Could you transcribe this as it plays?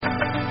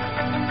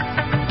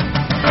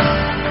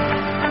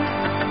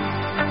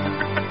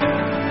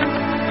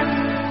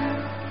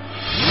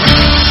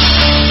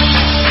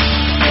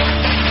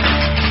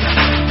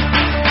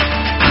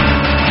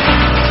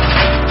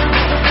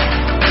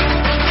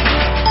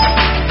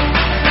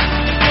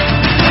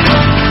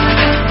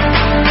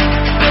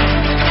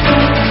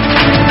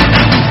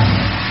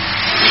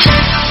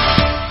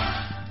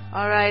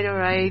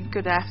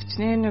Good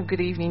afternoon or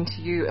good evening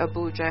to you,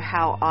 Abuja.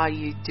 How are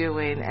you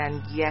doing?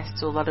 And yes,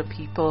 to a lot of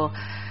people.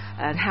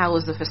 And how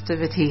was the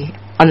festivity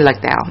on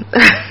lockdown?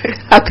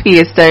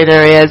 Happy Easter in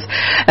areas.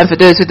 And for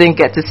those who didn't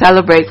get to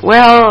celebrate,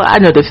 well, I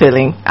know the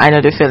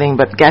feeling.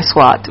 But guess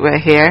what? We're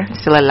here,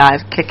 still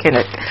alive, kicking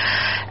it.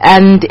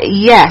 And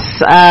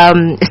yes,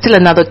 it's still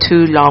another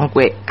 2 long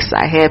weeks.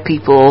 I hear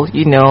people,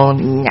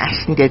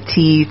 gnashing their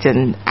teeth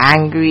and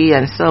angry,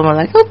 and some are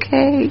like,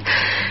 okay,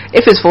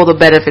 if it's for the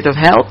benefit of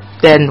health,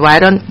 then why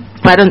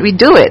don't we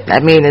do it?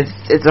 I mean,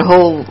 it's a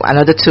whole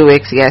another 2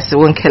 weeks. Yes, it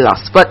won't kill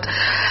us. But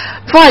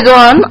before I go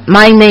on,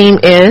 my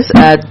name is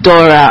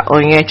Dora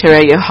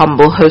Onyechere, your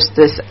humble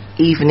hostess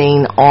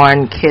evening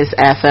on Kiss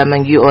FM,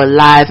 and you are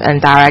live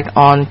and direct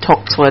on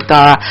Talks with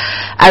Dora.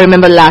 I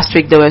remember last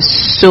week there was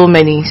so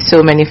many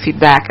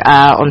feedback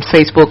on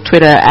Facebook,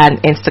 Twitter,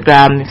 and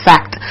Instagram. In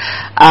fact,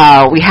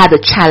 we had a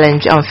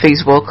challenge on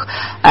Facebook,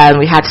 and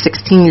we had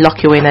 16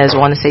 lucky winners. I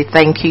want to say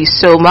thank you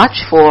so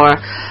much for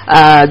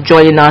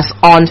joining us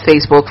on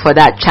Facebook for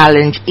that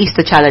challenge,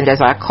 Easter challenge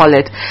as I call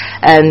it.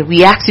 And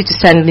we asked you to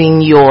send in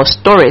your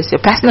stories,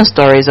 your personal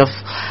stories of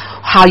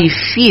how you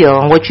feel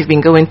and what you've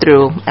been going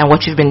through and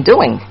what you've been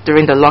doing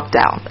during the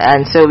lockdown.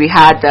 And so we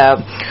had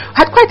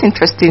quite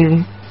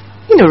interesting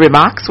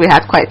remarks. We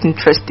had quite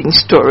interesting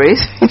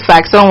stories. In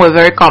fact, some were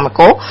very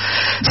comical,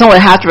 some were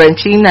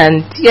heart-wrenching,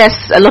 and yes,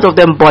 a lot of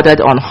them bordered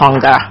on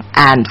hunger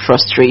and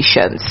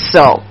frustration.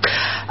 So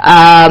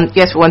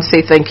yes, we want to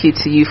say thank you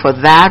to you for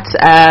that.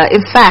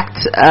 In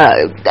fact,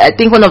 I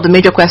think one of the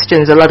major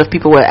questions a lot of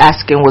people were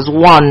asking was,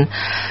 one,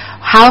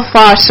 how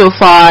far so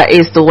far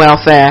is the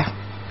welfare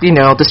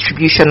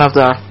distribution of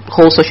the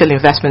whole social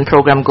investment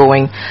program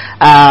going?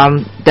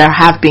 There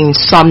have been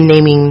some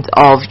naming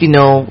of,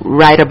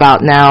 right about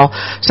now,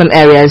 some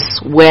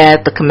areas where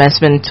the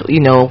commencement,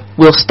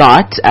 will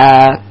start,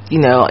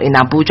 in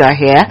Abuja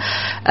here.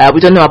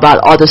 We don't know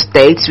about other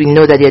states. We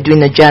know that they're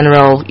doing a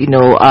general,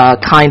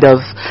 kind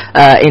of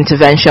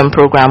intervention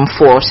program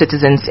for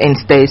citizens in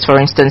states, for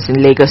instance,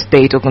 in Lagos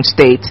State, Ogun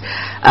State,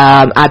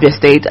 Abia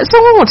State.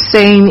 Someone was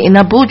saying in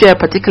Abuja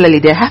particularly,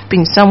 there have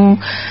been some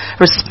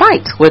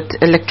respite with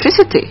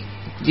electricity.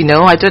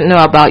 I don't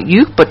know about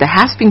you, but there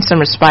has been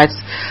some respite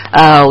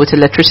with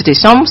electricity.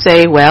 Some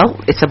say, well,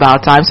 it's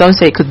about time. Some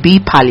say it could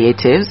be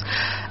palliatives.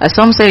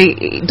 Some say,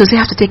 does it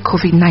have to take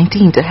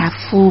COVID-19 to have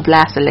full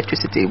blast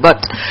electricity?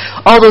 But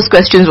all those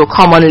questions will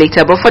come on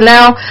later. But for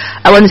now,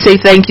 I want to say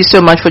thank you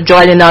so much for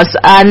joining us.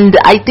 And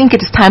I think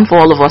it is time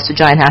for all of us to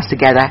join hands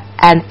together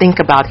and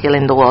think about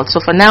healing the world. So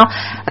for now,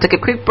 I'll take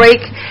a quick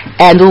break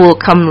and we will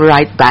come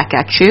right back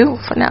at you.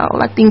 For now,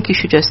 I think you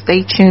should just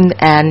stay tuned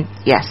and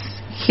yes,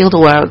 heal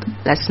the world.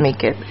 Let's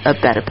make it a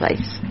better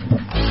place.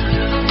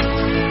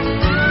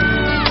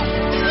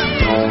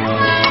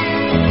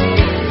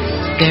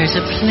 There's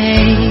a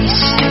place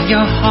in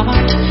your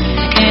heart,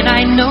 and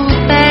I know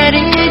that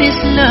it is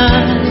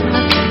love.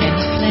 And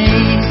this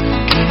place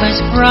is much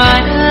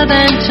brighter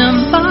than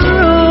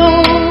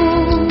tomorrow.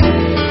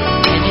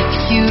 And if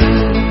you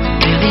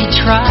really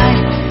try,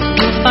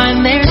 you'll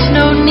find there's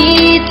no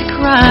need to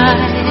cry.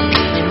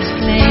 In this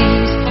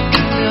place,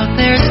 you feel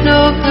there's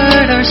no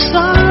hurt or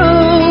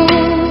sorrow.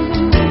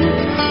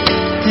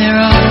 There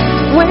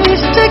are ways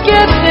to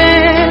get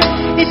there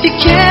if you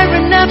care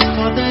enough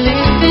for the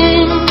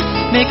living.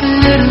 Make a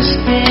little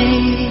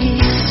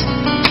space,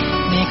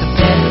 make a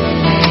better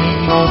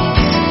place,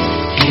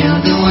 heal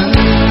the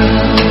world,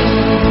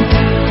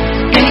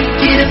 make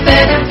it a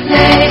better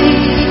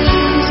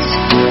place,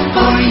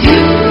 for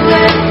you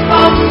and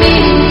for me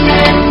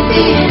and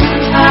the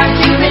entire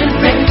human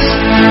race.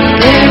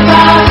 There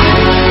are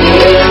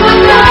people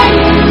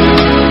dying,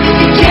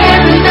 if you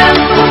care enough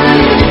for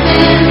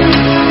living,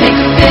 make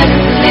a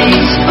better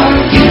place for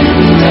you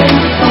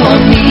and for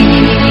me.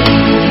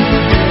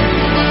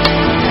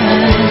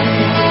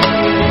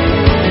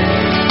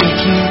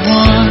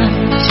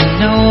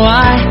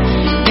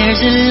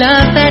 There's a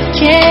love that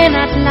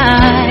cannot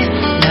lie.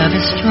 Love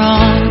is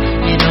strong,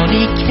 it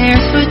only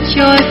cares for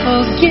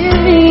joyful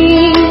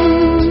giving.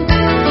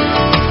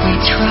 If we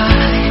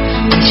try,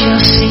 we shall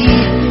see.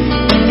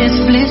 In this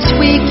bliss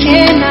we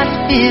cannot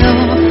feel.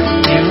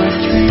 There are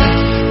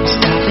dreams,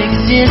 stop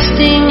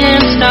existing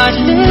and start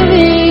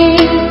living.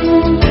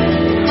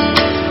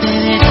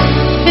 And it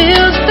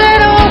feels that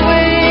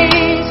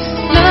always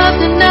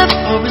love's enough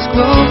for us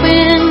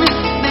growing.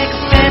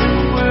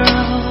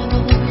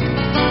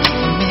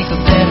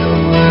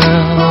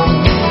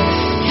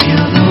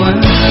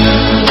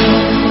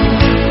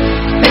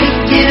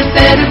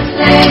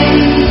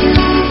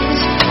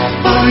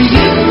 For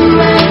you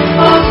and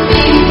for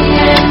me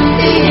and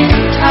the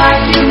entire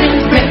human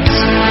race.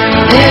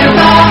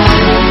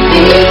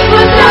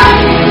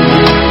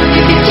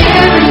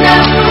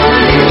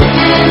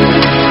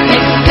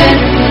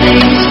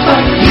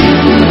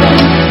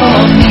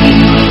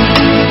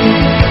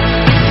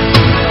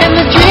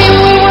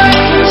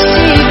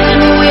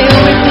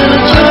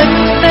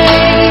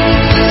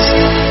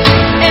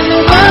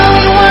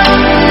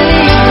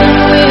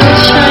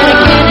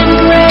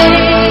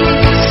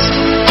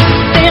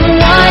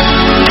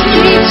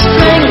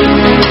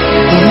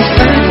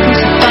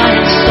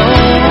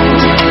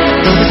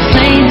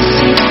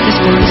 see this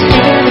world is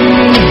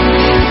enemy.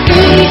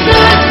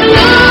 Jesus,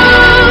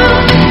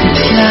 love,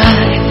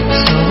 fly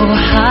so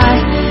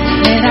high,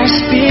 let our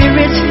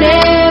spirits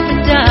never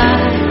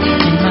die.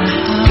 In my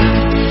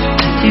heart,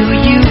 I feel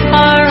you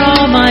are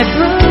all my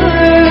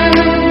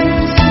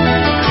brothers.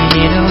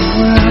 Create a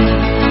world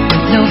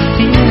with no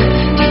fear.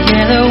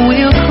 Together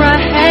we'll cry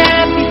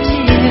happy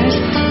tears.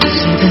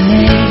 See the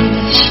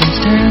nations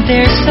turn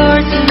their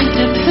swords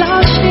into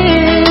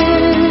plowshares.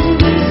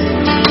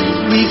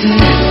 We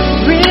could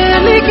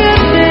really get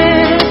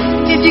there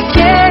if you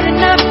cared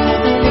enough for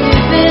the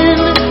living.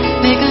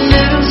 Make a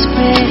little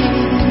space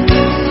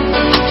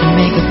to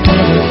make a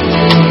better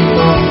place.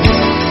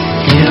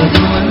 Heal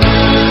the world,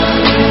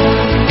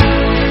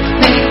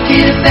 make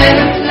it a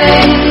better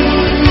place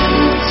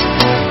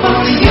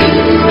for you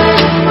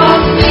and for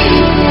me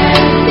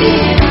and the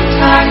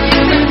entire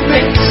human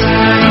race.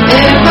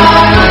 There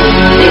are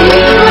only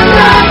one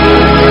life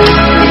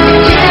if you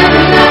care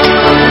enough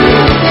for the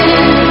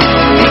living.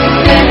 Make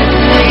a better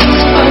place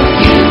for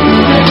you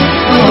and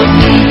for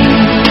me.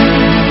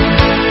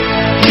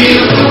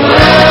 Heal the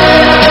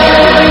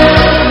world,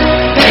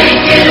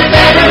 make it a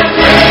better place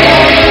for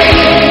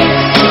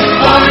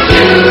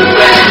you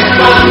and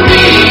for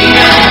me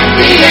and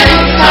the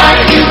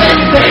entire human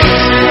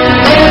race.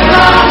 There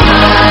are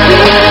only one life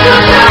if you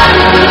care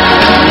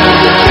enough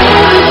for the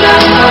living.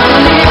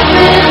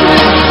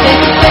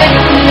 Make a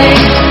better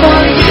place for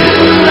you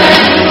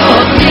and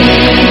for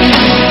me.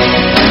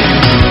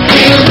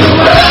 Heal the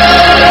world,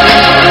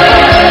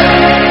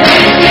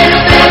 make it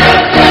a better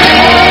place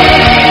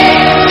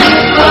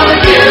for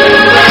you and for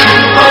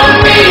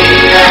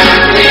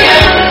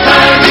me and the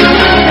entire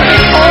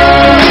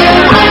human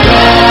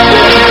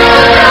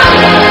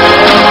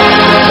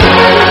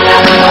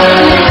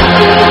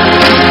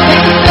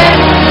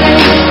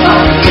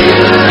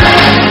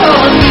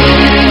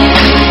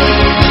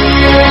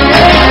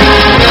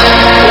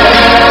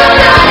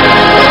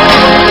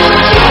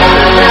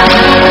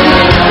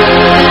race.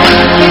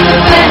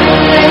 Make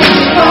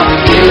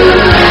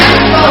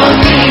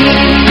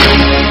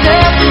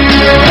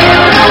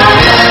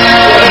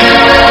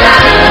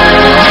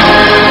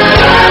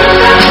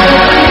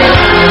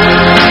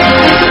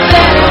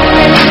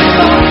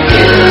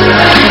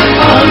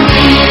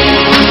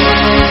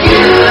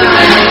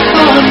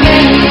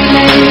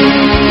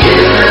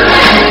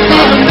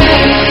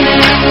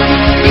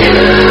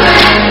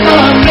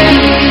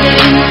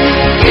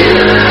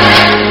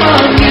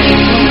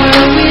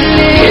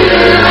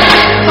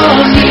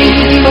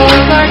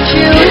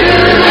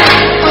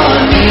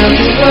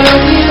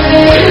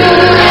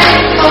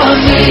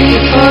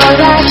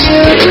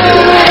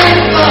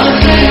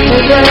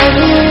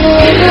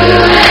a better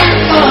place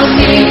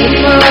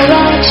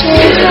for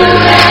you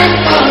and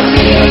for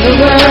me. Make a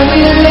better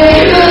place for you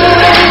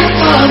and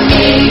for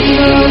me.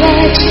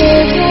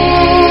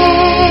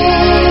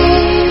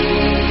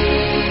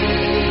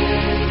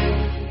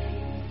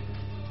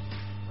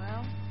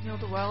 Well, heal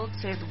the world,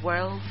 save the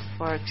world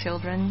for our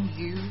children,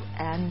 you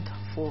and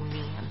for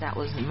me. And that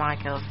was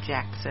Michael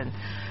Jackson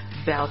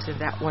belting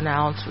that one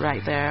out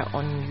right there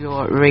on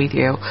your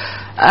radio.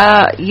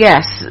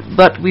 Yes,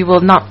 but we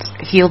will not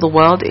heal the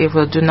world if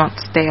we do not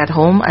stay at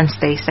home and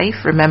stay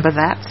safe. Remember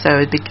that. So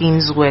it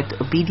begins with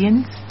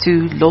obedience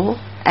to law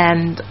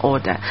and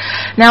order.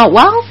 Now,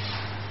 while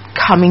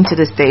coming to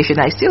the station,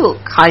 I still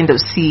kind of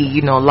see,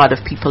 a lot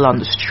of people on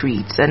the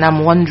streets, and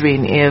I'm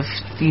wondering if,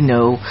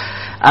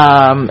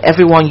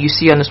 everyone you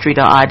see on the street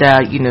are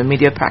either,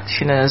 media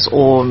practitioners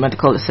or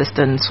medical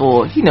assistants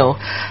or,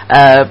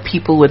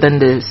 people within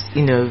this,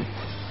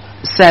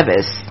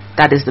 service.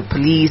 That is the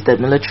police, the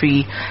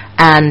military,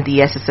 and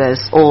the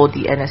SSS or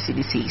the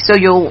NSCDC. So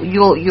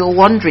you're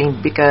wondering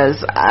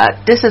because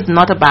this is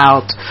not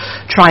about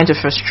trying to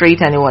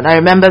frustrate anyone. I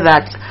remember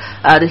that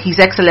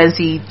His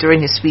Excellency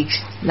during his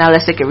speech, now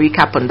let's take a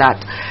recap on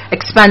that,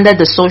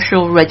 expanded the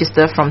social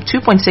register from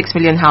 2.6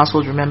 million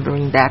households,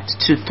 remembering that,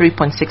 to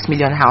 3.6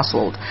 million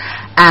households.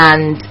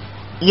 And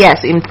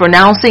yes, in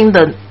pronouncing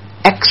the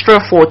extra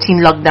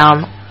 14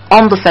 lockdown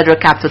on the Federal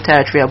Capital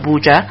Territory,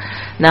 Abuja.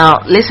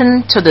 Now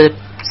listen to the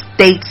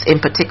states in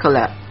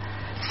particular.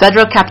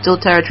 Federal Capital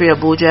Territory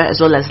Abuja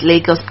as well as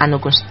Lagos and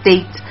Ogun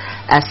State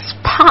as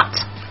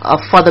part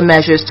of further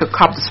measures to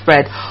curb the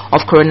spread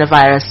of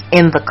coronavirus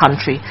in the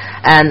country.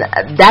 And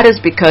that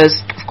is because,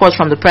 of course,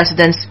 from the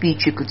president's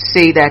speech, you could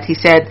say that he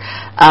said,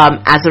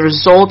 as a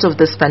result of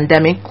this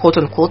pandemic,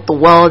 quote unquote, the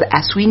world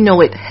as we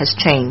know it has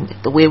changed.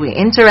 The way we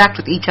interact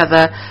with each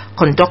other,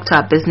 conduct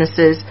our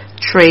businesses,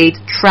 trade,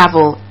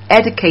 travel,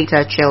 educate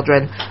our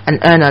children, and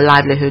earn our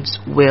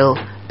livelihoods will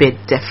be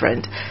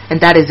different.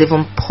 And that is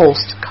even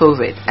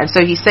post-COVID. And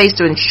so he says,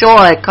 to ensure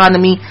our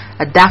economy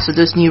adapts to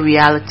this new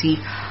reality,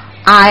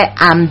 I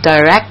am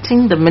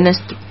directing the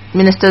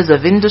ministers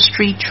of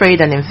industry,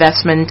 trade and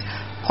investment,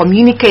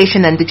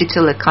 communication and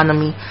digital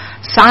economy,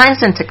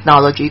 science and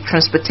technology,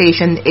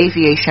 transportation,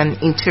 aviation,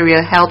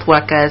 interior, health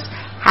workers,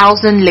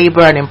 housing,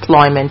 labor and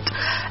employment,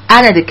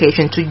 and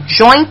education to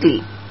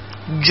jointly,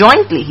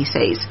 he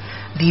says,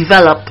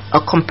 develop a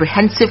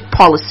comprehensive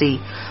policy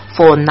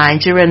for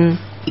Nigerian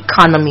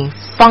economy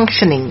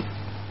functioning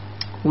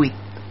with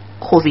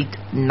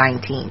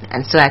COVID-19.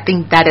 And so I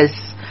think that is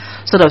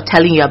sort of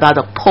telling you about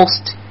a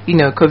post,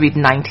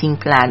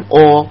 COVID-19 plan,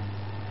 or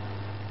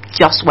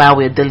just while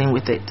we're dealing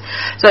with it.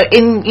 So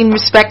in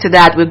respect to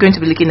that, we're going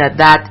to be looking at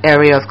that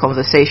area of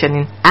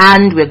conversation,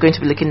 and we're going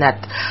to be looking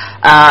at,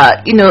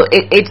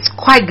 it's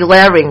quite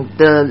glaring,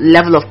 the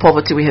level of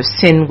poverty we have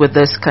seen with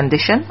this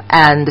condition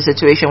and the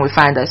situation we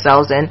find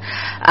ourselves in.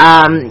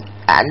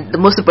 And the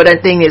most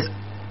important thing is,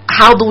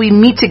 how do we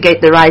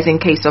mitigate the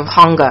rising case of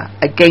hunger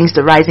against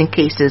the rising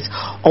cases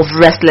of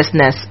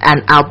restlessness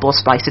and outbursts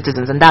by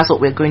citizens? And that's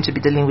what we're going to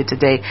be dealing with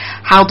today.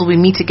 How do we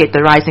mitigate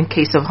the rising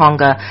case of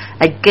hunger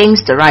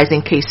against the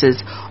rising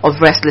cases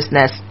of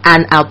restlessness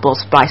and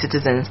outbursts by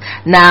citizens?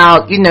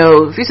 Now,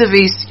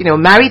 vis-a-vis,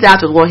 marry that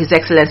with what His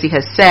Excellency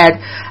has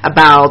said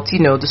about,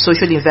 the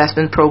social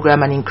investment program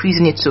and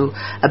increasing it to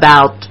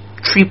about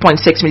 3.6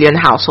 million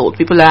households.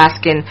 People are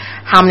asking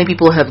how many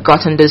people have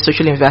gotten this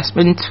social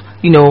investment,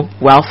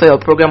 welfare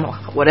program,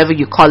 whatever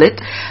you call it,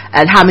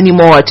 and how many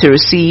more are to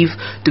receive.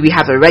 Do we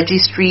have a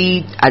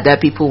registry? Are there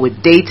people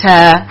with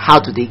data?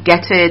 How do they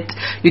get it?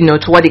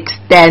 To what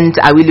extent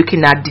are we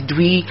looking at, did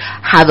we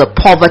have a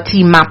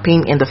poverty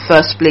mapping in the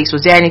first place?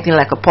 Was there anything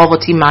like a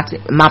poverty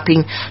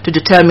mapping to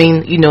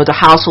determine, the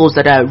households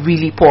that are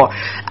really poor?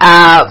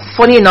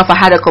 Funny enough, I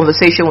had a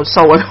conversation with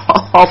someone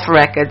off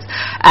records,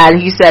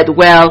 and he said,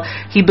 well,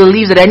 he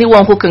believes that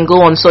anyone who can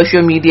go on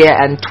social media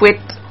and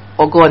tweet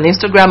or go on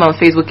Instagram and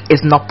Facebook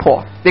is not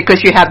poor because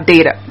you have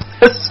data.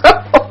 So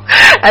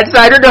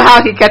I don't know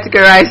how he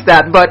categorized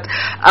that, but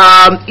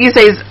he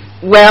says,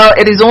 well,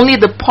 it is only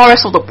the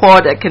poorest of the poor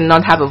that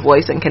cannot have a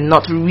voice and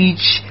cannot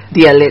reach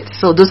the elite.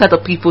 So those are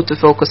the people to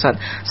focus on.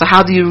 So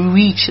how do you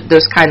reach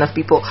those kind of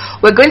people?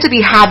 We're going to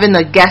be having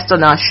a guest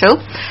on our show.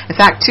 In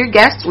fact, 2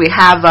 guests. We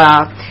have,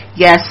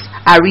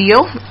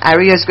 Ario.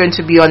 Ario is going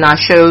to be on our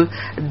show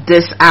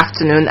this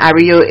afternoon.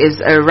 Ario is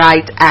a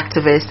right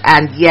activist,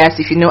 and yes,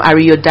 if you know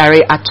Ario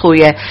Dare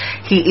Atoye,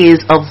 he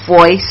is a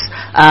voice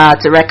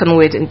to reckon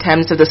with in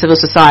terms of the civil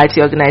society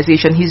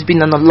organization. He's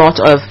been on a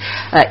lot of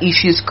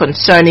issues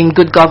concerning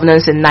good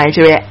governance in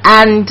Nigeria,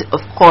 and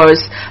of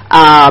course,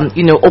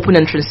 open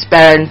and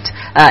transparent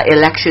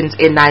elections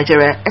in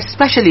Nigeria,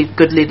 especially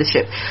good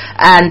leadership.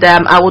 And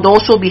I would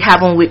also be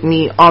having with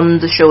me on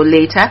the show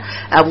later.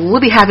 We'll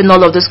be having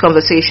all of these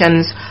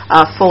conversations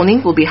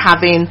phoning. We'll be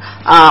having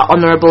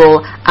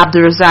Honorable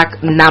Abdulrazak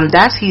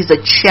Namdas. He's the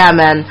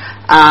chairman,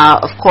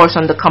 of course,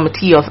 on the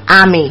committee of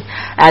AMI,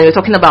 and we're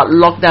talking about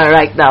lockdown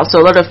right now. So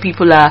a lot of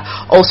people are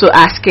also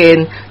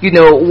asking,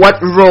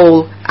 what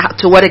role,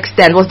 to what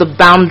extent, what's the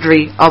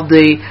boundary of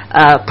the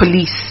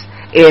police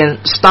in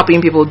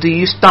stopping people? Do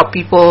you stop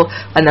people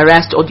and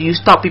arrest, or do you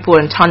stop people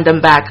and turn them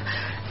back?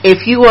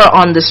 If you are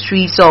on the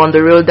streets or on the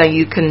road and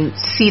you can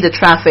see the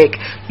traffic,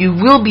 you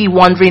will be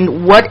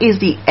wondering what is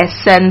the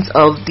essence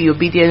of the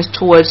obedience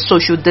towards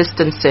social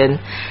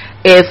distancing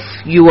if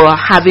you are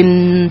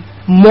having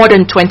more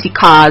than 20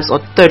 cars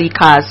or 30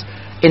 cars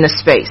in a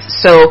space.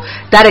 So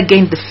that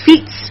again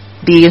defeats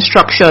the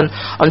instruction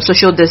on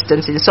social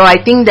distancing. So I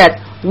think that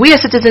we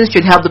as citizens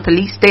should help the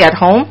police stay at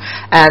home,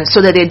 and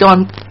so that they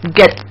don't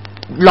get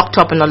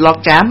locked up in a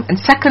lockjam. And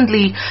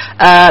secondly,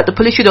 the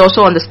police should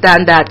also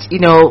understand that,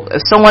 if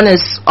someone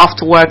is off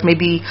to work,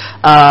 maybe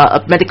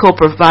a medical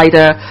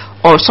provider,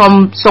 or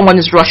someone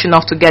is rushing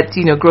off to get,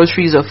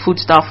 groceries or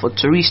foodstuff or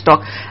to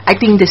restock, I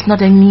think it's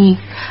not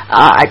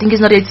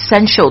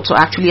essential to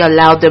actually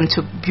allow them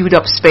to build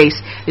up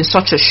space in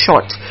such a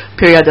short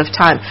period of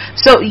time.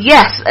 So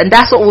yes, and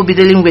that's what we'll be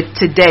dealing with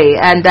today.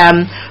 And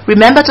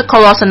remember to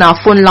call us on our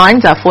phone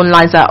lines. Our phone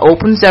lines are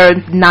open: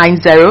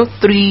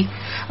 0903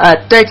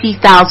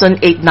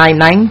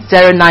 30,899,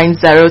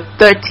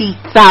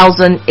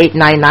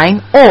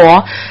 090-30,899,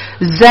 or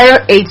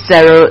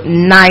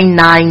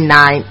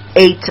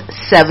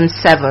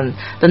 080-999-877.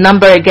 The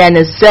number again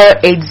is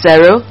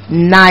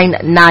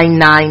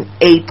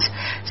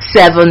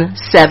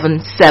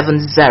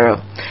 080-999-87770.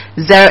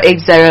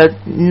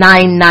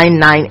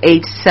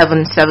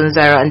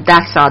 080-999-8770, and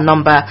that's our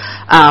number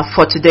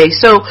for today.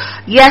 So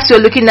yes, we're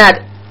looking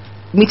at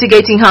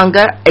mitigating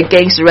hunger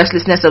against the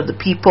restlessness of the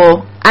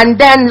people, and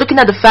then looking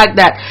at the fact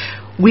that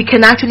we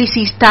can actually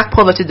see stark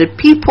poverty. The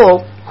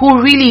people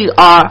who really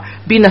are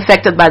being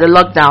affected by the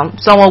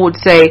lockdown, someone would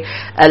say,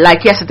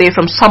 like yesterday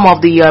from some of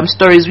the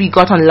stories we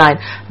got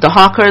online, the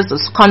hawkers, the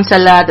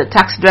consular, the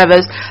taxi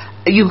drivers,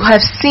 you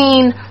have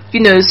seen,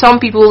 some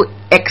people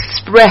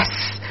express,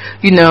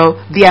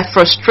 their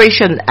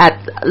frustration at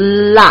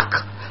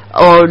lack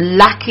or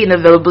lacking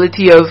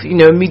availability of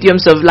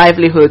mediums of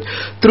livelihood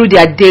through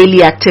their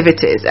daily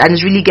activities, and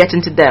it's really getting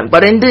to them.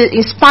 But in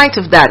spite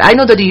of that, I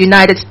know that the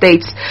United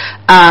States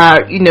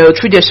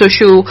through their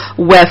social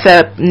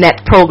welfare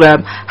net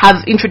program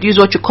have introduced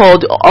what you call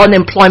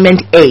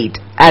unemployment aid,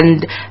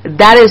 and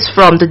that is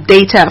from the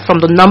data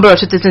from the number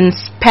of citizens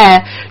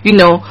per,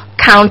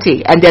 county,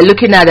 and they're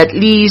looking at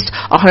least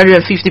 150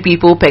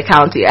 people per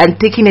county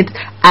and taking it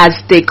as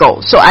they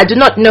go. So I do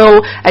not know.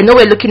 I know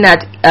we're looking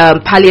at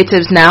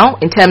palliatives now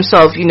in terms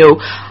of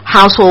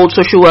household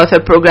social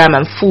welfare program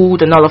and food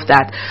and all of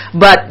that,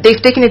 but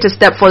they've taken it a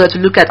step further to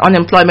look at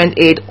unemployment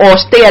aid or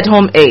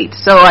stay-at-home aid.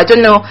 So I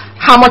don't know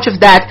how much of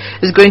that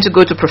is going to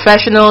go to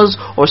professionals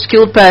or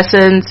skilled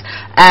persons.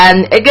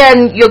 And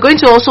again, you're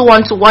going to also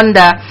want to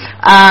wonder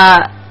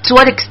to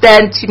what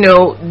extent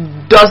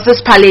does this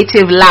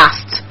palliative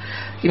last?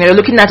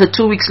 Looking at a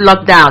 2 weeks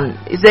lockdown,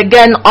 it's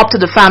again up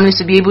to the families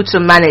to be able to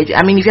manage.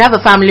 I mean, if you have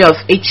a family of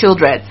 8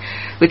 children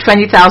with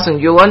 20,000,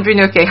 you're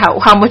wondering, okay,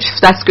 how much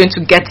that's going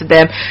to get to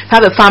them. If you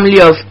have a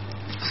family of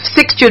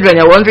 6 children,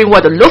 you're wondering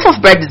what a loaf of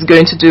bread is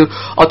going to do,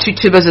 or 2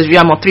 tubers of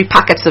yam, or 3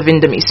 packets of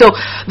indomie. So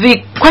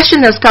the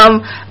question has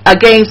come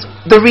against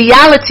the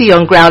reality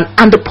on ground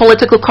and the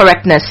political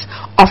correctness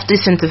of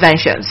this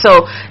intervention.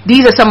 So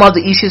these are some of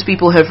the issues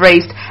people have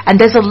raised, and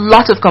there's a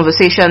lot of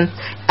conversation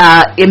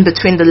in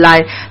between the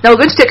line. Now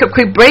we're going to take a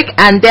quick break,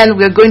 and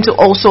then we're going to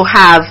also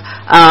have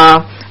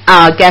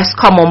our guests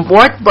come on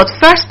board. But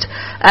first,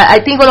 I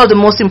think one of the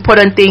most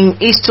important thing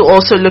is to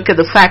also look at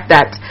the fact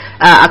that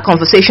a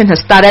conversation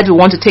has started. We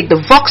want to take the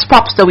vox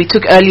pops that we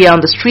took earlier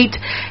on the street,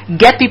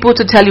 get people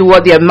to tell you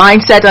what their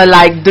mindset are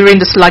like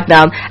during this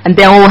lockdown, and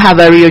then we'll have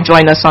Ario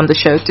join us on the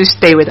show. To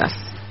stay with us.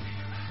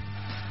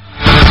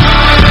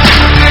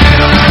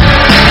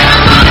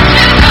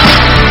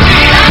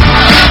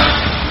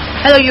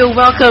 Hello, you're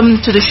welcome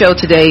to the show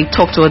today,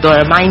 Talk to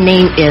Adora. My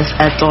name is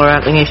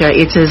Adora Onyecha.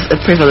 It is a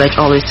privilege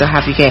always to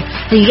have you here.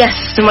 And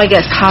yes, to my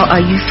guest, how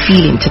are you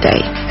feeling today?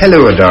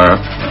 Hello,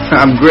 Adora.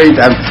 I'm great.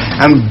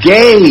 I'm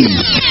gay.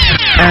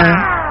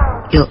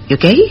 You're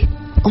gay?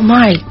 Oh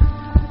my,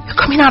 you're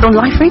coming out on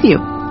live radio.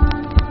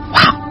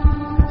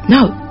 Wow.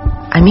 No,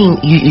 I mean,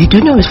 you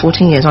do know it's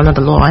 14 years under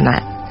the law, and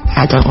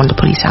I don't want the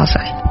police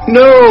outside.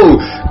 No,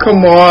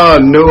 come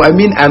on. No, I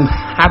mean, I'm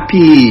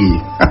happy.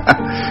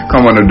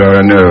 Come on,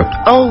 Adora, no.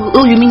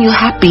 Oh, you mean you're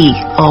happy?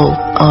 Oh,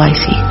 I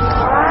see.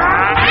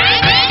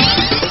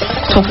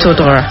 Talk to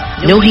Adora.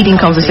 No hidden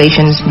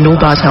conversations, no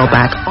bars held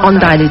back,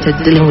 undiluted,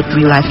 dealing with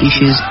real life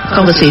issues,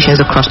 conversations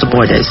across the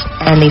borders.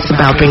 And it's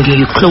about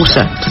bringing you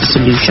closer to the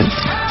solution.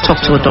 Talk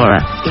to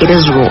Adora. It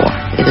is raw,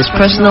 it is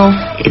personal,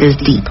 it is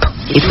deep.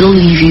 It will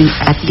leave you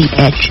at the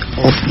edge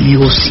of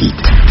your seat.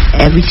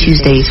 Every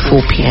Tuesday,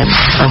 4 p.m.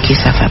 on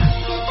Kiss FM.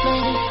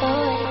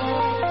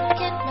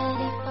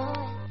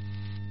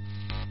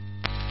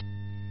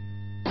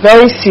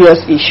 Very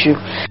serious issue.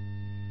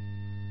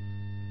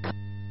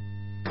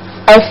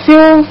 I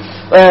feel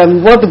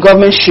what the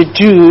government should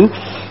do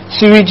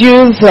to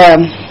reduce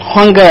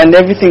hunger and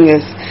everything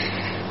is,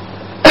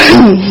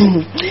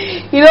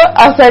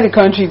 outside the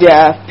country they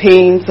are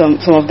paying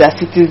some of their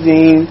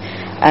citizens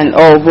and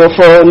all, but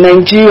for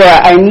Nigeria,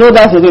 I know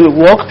that's not going to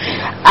work.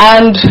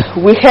 And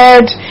we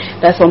heard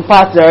that some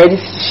parts are already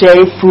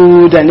sharing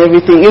food and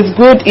everything. It's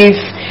good if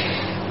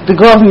the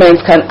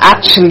government can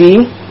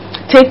actually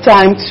take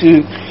time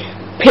to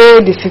pay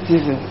the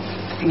citizens.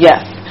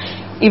 Yes,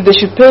 if they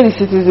should pay the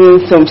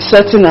citizens some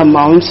certain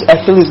amount,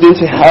 I feel it's going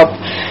to help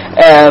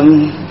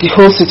the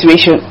whole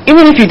situation.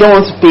 Even if you don't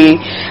want to pay,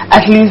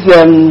 at least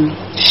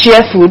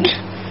share food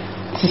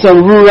to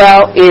some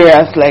rural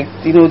areas, like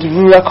the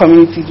rural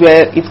communities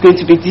where it's going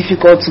to be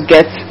difficult to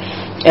get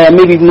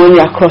maybe money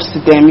across to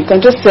them. You can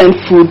just send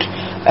food,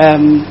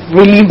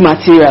 relief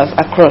materials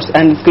across,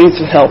 and it's going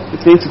to help.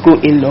 It's going to go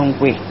a long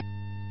way.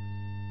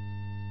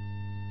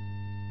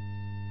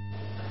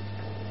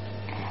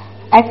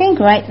 I think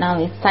right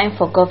now it's time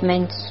for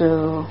government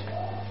to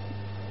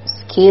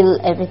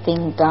scale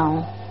everything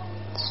down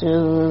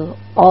to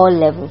all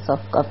levels of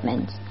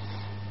government.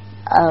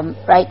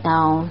 Right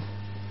now,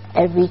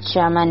 every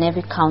chairman,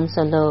 every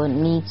councillor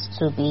needs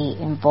to be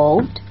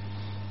involved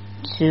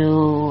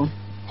to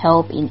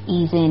help in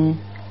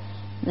easing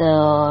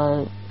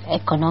the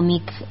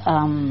economic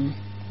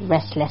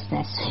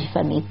restlessness, if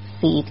I may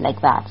say it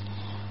like that,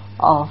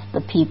 of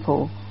the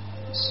people.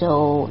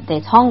 So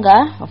there's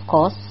hunger, of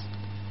course,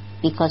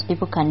 because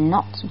people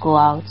cannot go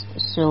out.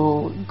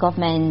 So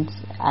government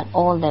at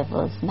all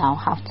levels now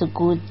have to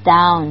go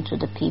down to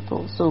the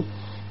people. So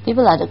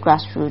people at the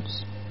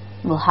grassroots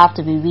will have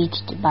to be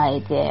reached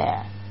by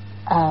their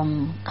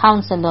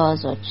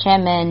councillors or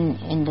chairmen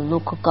in the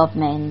local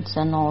governments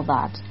and all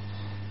that.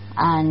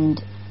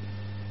 And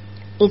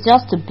it's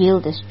just to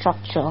build a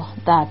structure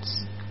that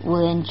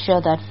will ensure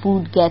that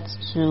food gets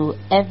to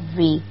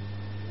every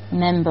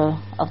member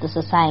of the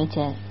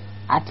society,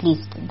 at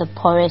least the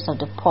poorest of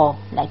the poor,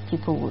 like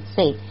people would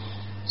say.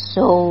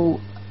 So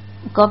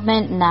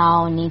government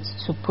now needs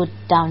to put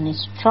down a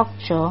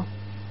structure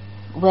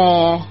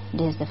where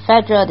there's the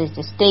federal, there's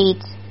the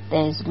state,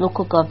 there's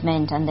local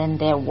government, and then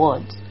there are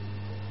wards.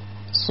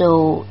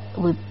 So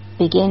we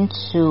begin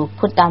to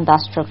put down that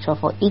structure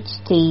for each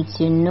state.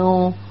 You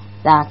know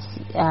that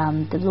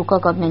the local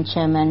government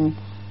chairman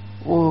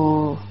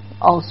will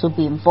also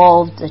be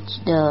involved,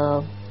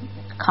 the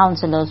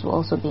counselors will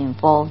also be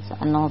involved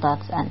and all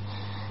that. And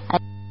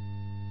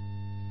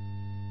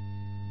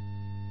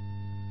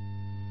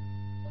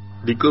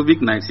the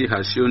COVID-19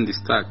 has shown the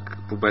stark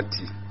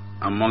poverty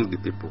among the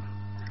people.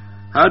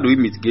 How do we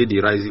mitigate the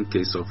rising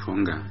case of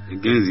hunger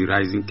against the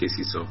rising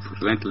cases of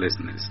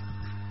relentlessness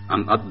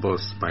and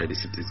outbursts by the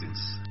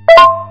citizens?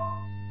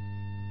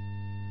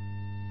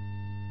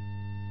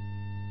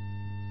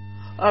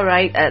 All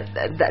right,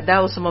 that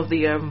was some of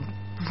the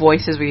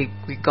voices we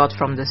got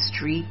from the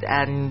street,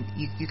 and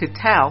you could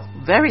tell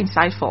very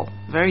insightful,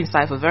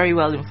 very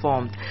well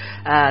informed.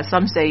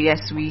 Some say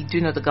yes, we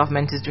do know the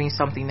government is doing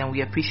something and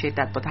we appreciate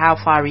that, but how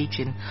far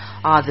reaching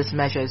are these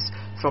measures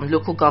from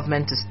local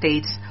government to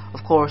states,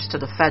 of course, to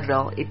the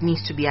federal? It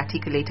needs to be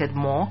articulated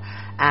more,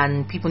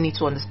 and people need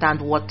to understand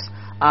what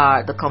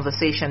the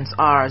conversations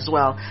are as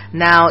well.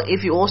 Now,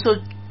 if you also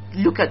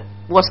look at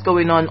what's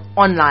going on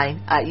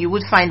online, you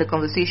would find the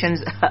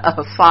conversations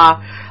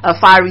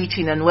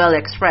far-reaching and well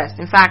expressed.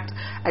 In fact,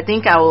 I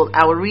think I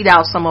will read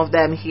out some of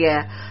them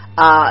here.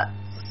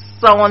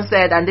 Someone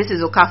said, and this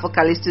is Okafor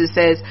Kalistu,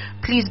 says,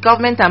 please,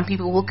 government and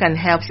people who can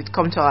help should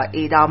come to our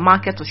aid. Our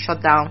market was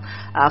shut down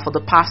for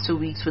the past 2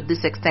 weeks. With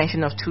this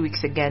extension of 2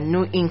 weeks again,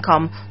 no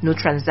income, no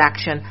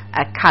transaction.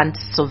 I can't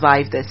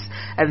survive this.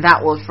 And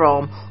that was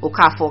from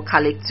Okafor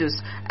Kalistu.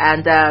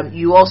 And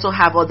you also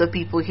have other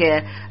people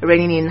here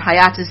reigning in.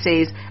 Hayatu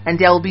says, and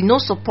there will be no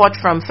support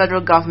from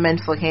federal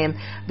government for him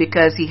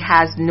because he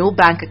has no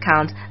bank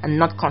account and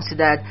not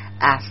considered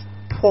as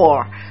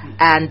poor.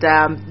 And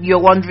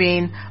you're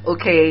wondering,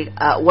 okay,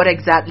 what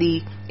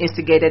exactly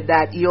instigated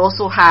that? You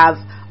also have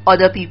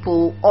other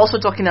people also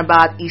talking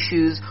about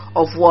issues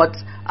of what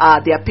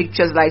their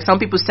pictures, like some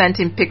people sent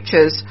in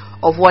pictures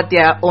of what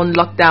their own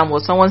lockdown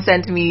was. Someone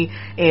sent me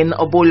in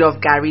a bowl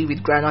of gari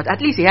with granite. At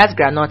least it has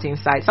granite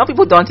inside. Some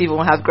people don't even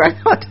have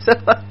granite.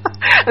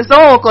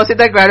 Someone will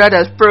consider granite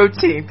as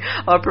protein.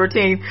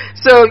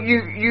 So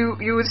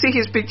you would see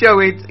his picture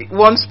with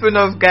 1 spoon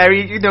of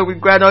gari,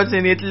 with granite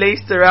in it,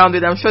 laced around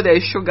it. I'm sure there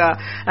is sugar.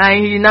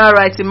 And he now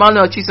writes,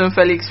 Emmanuel Chisom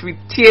Felix with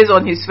tears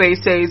on his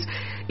face says,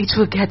 it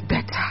will get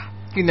better.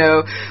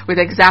 With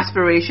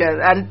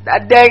exasperation, and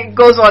then it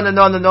goes on and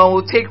on and on.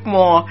 We'll take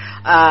more,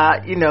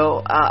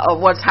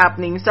 of what's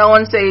happening.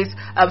 Someone says,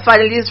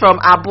 finally, this is from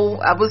Abu.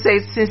 Abu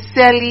says,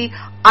 sincerely,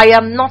 I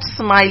am not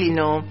smiling.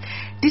 No,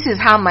 this is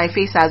how my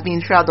face has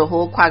been throughout the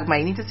whole quagmire.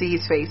 You need to see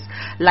his face.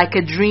 Like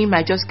a dream,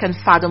 I just can't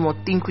fathom or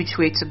think which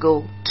way to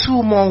go.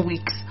 2 more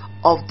weeks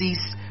of this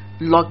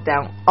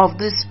lockdown, of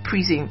this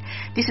prison.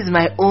 This is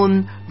my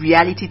own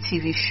reality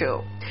TV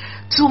show.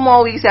 2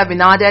 more weeks have been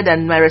added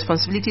and my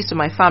responsibilities to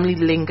my family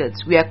lingered.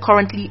 We are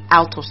currently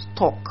out of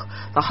stock.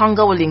 The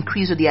hunger will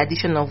increase with the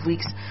addition of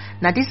weeks.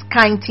 Now this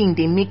kind thing,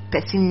 they make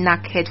person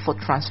knackhead for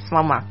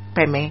transformer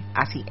peme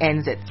as he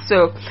ends it.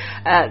 So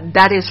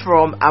that is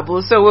from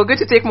Abu. So we're going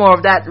to take more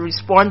of that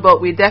response, but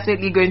we're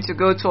definitely going to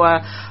go to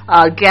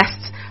our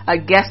guest. Our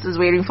guest is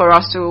waiting for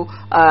us to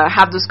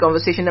have this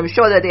conversation. I'm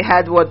sure that they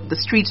heard what the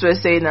streets were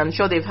saying. I'm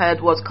sure they've heard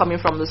what's coming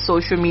from the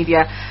social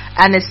media,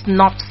 and it's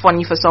not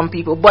funny for some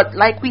people. But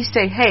like we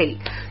say, hey,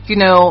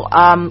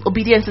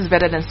 obedience is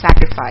better than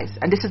sacrifice,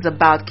 and this is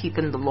about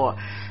keeping the law.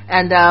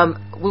 And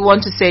we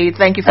want to say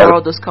thank you for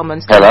all those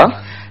comments.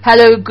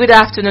 Hello, good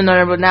afternoon,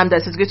 Honorable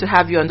Namdas. It's good to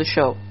have you on the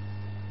show.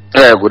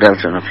 Good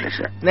afternoon,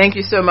 pleasure. Thank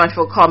you so much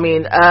for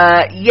coming.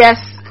 Yes,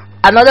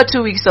 another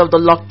 2 weeks of the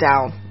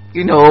lockdown.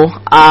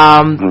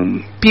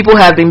 People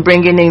have been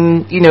bringing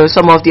in,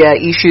 some of their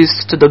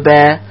issues to the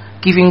bear,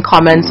 giving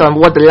comments on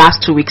what the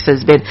last 2 weeks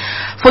has been.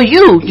 For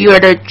you, you are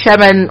the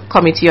chairman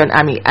committee on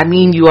AMI. I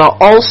mean, you are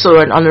also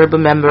an honorable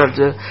member of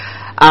the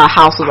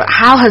House of.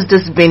 How has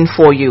this been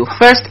for you?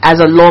 First, as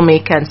a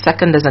lawmaker, and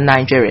second, as a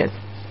Nigerian.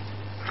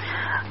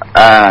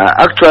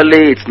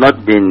 Actually, it's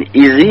not been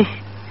easy.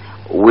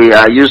 We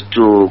are used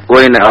to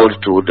going out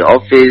to the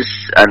office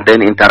and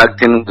then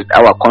interacting with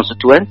our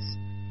constituents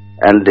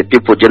and the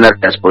people generally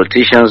as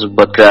politicians,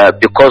 but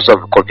because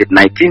of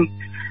COVID-19,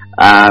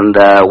 and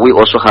we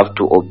also have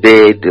to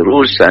obey the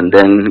rules and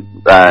then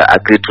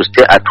agree to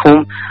stay at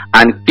home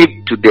and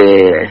keep to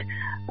the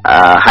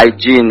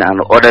hygiene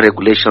and other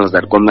regulations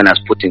that government has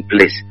put in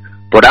place.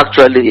 But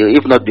actually,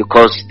 if not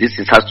because this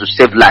has to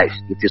save lives,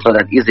 it is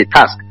not an easy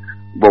task,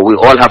 but we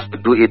all have to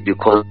do it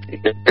because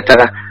it's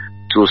better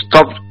to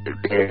stop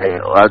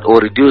or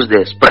reduce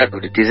the spread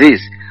of the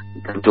disease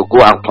than to go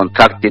and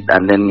contract it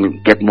and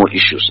then get more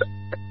issues.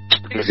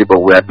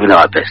 But we are doing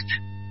our best.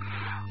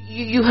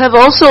 You have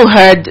also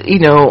heard,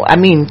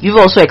 you've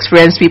also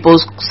experienced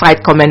people's side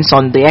comments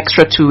on the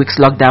extra 2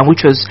 weeks lockdown,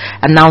 which was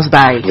announced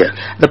by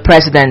the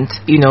president,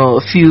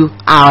 a few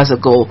hours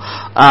ago.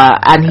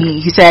 And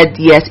he said,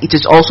 yes, it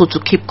is also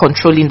to keep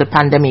controlling the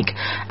pandemic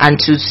and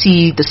to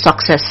see the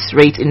success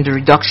rate in the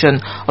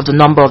reduction of the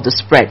number of the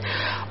spread.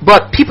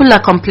 But people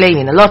are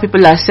complaining. A lot of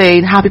people are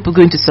saying, how are people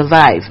going to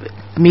survive?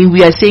 I mean,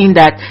 we are saying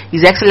that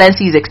His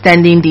Excellency is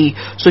extending the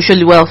social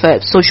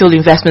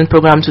investment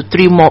program to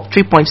 3.6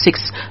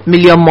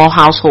 million more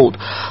households.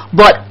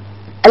 But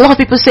a lot of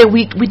people say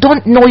we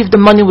don't know if the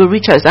money will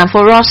reach us, and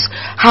for us,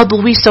 how do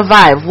we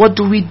survive? What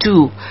do we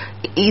do?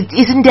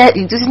 Isn't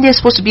there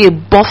supposed to be a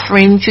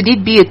buffering? Should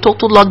it be a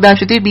total lockdown?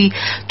 Should it be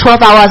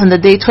 12 hours in the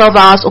day, 12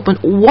 hours open?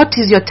 What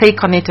is your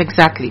take on it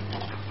exactly?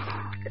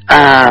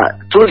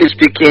 Truly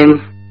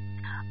speaking,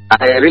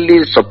 I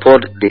really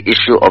support the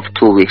issue of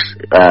 2 weeks,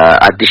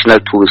 additional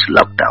 2 weeks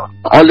lockdown.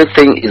 The only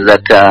thing is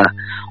that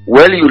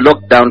when you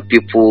lock down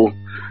people,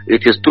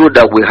 it is true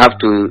that we have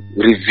to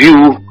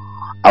review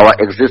our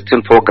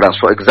existing programs.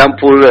 For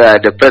example,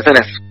 the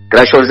President has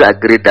graciously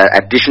agreed that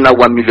additional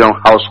 1 million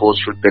households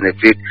should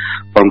benefit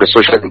from the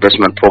social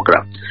investment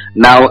program.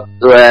 Now,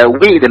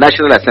 we in the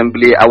National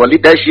Assembly, our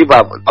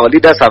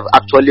leaders have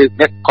actually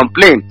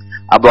complained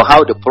about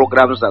how the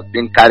programs have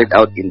been carried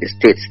out in the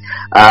states.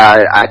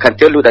 I can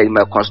tell you that in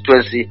my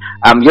constituency,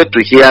 I'm yet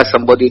to hear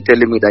somebody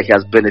telling me that he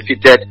has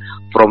benefited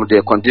from the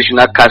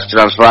conditional cash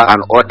transfer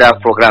and other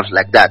programs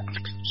like that.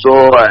 So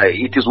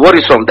it is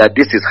worrisome that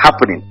this is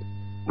happening.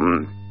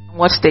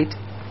 What state?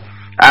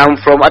 I'm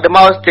from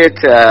Adamawa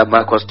State.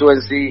 My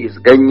constituency is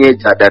Ganye,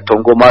 Jada,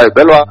 Tongoma,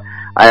 Belwa.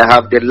 I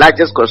have the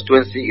largest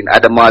constituency in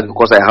Adamawa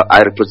because I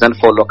represent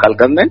 4 local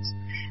governments.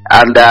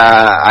 And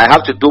I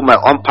have to do my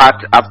own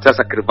part after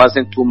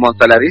sacrificing 2 months'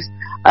 salaries.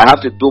 I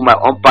have to do my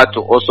own part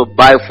to also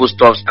buy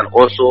foodstuffs and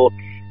also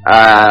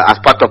as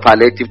part of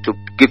palliative to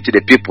give to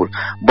the people.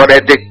 But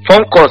the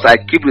phone calls I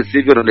keep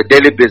receiving on a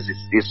daily basis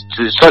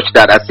is such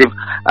that as if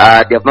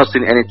they have not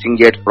seen anything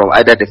yet from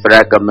either the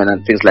federal government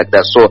and things like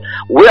that. So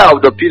we are of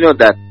the opinion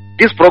that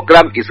this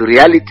program is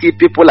reality.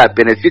 People are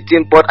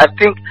benefiting, but I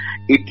think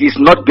it is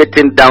not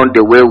getting down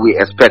the way we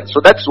expect.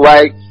 So that's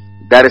why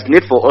there is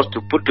need for us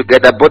to put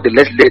together both the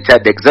legislature,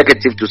 the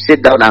executive to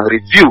sit down and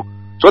review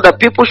so that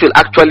people should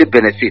actually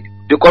benefit.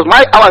 Because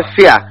our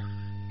fear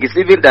is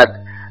even that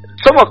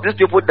some of these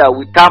people that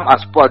we term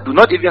as poor do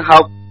not even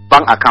have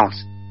bank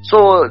accounts.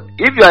 So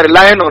if you are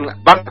relying on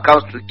bank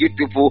accounts to give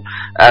people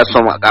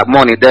some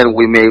money, then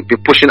we may be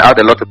pushing out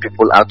a lot of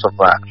people out of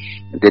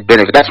the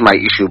benefit. That's my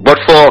issue. But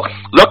for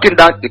locking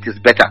down, it is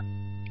better.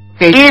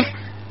 Okay.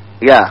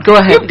 Go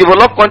ahead. If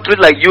developed countries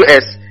like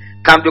US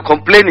can be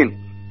complaining,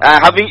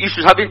 having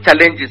issues, having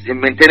challenges in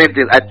maintaining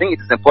this, I think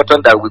it is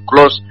important that we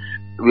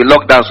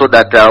lock down so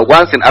that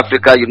once in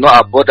Africa,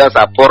 our borders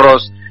are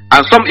porous,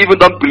 and some even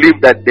don't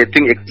believe that the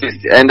thing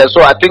exists. And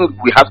so I think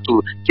we have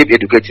to keep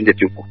educating the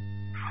people.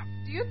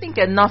 Do you think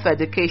enough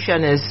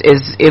education is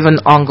even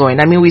ongoing?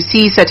 I mean, we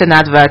see certain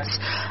adverts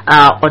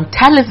on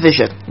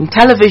television. And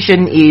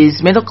television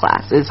is middle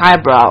class, is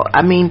highbrow.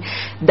 I mean,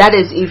 that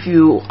is if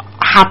you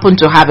happen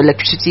to have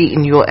electricity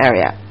in your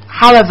area.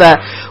 However,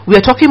 we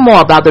are talking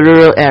more about the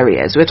rural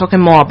areas. We're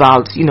talking more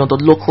about, the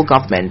local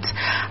government.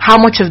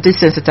 How much of this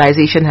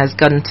sensitization has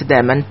gone to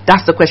them? And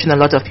that's the question a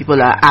lot of people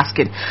are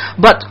asking.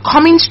 But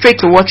coming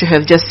straight to what you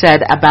have just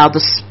said about the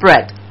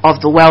spread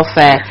of the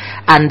welfare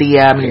and the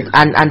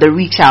and the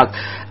reach out.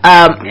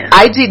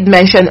 I did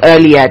mention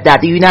earlier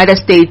that the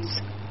United States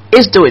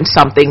is doing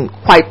something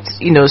quite,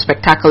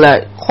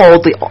 spectacular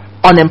called the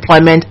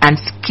unemployment and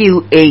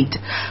skill aid,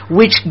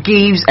 which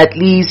gives at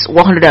least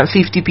 150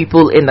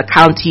 people in the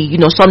county,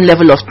 some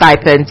level of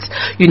stipends,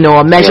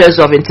 measures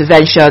of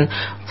intervention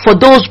for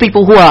those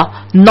people who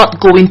are not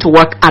going to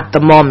work at the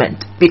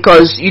moment.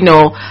 Because,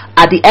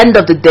 at the end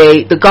of the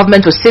day, the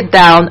government will sit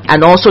down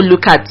and also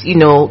look at,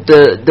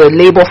 the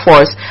labor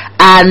force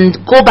and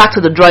go back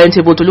to the drawing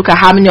table to look at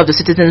how many of the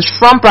citizens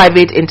from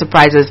private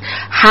enterprises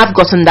have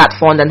gotten that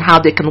fund and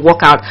how they can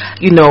work out,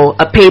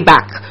 a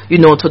payback,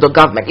 to the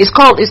government. It's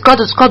called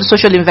the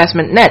social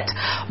investment net.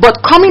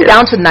 But coming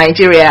down to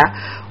Nigeria,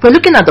 we're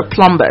looking at the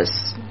plumbers,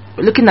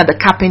 we're looking at the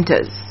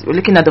carpenters, we're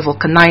looking at the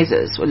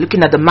vulcanizers, we're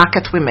looking at the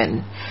market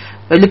women,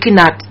 we're looking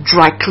at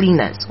dry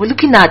cleaners, we're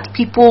looking at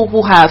people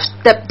who have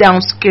stepped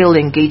down skill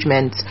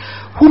engagements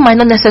who might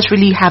not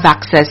necessarily have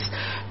access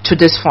to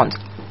this fund.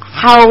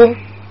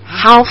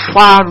 How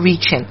far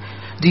reaching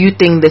do you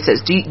think this is?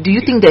 Do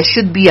you think there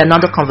should be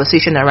another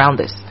conversation around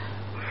this?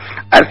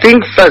 I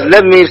think first,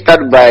 let me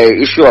start by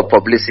issue of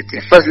publicity.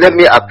 First, let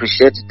me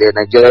appreciate the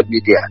Nigerian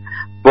media,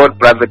 both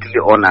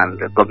privately owned and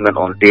government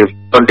owned. They've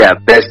done their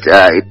best.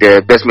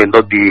 The best may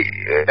not be,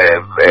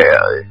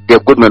 the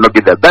good may not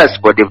be the best,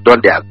 but they've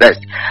done their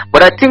best.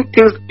 But I think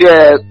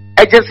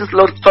agencies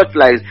such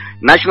like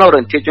national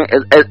orientation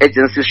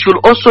agencies should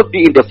also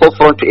be in the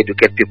forefront to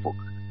educate people.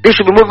 They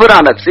should be moving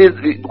around and say,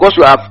 because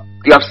you have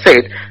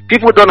said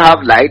people don't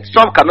have light,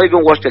 some cannot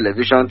even watch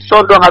television,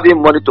 some don't have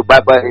even money to buy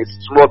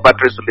small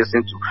batteries to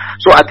listen to.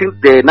 So I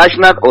think the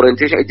National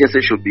Orientation Agency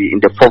should be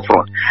in the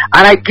forefront.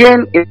 And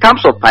again, in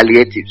terms of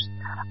palliatives,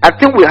 I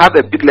think we have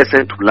a big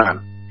lesson to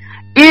learn.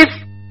 If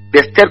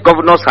the state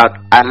governors had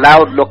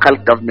allowed local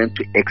government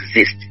to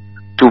exist,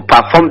 to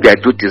perform their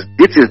duties,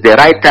 this is the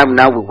right time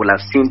now we will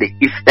have seen the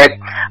effect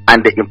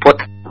and the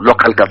importance of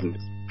local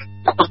government.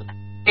 Because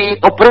we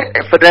operate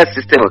a federal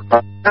system of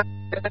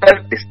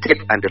the state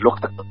and the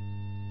local government.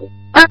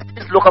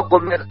 These local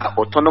governments are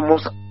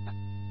autonomous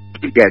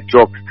in their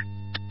job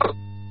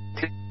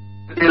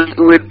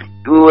with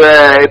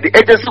the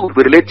agency will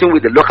be relating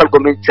with the local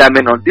government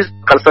chairman on this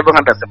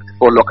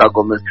 774 local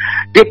governments.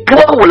 The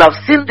poor will have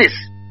seen this.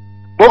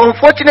 But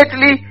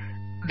unfortunately,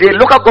 the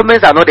local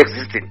governments are not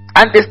existing.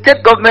 And the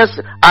state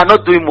governments are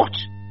not doing much.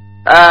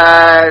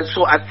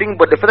 So I think,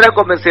 but the federal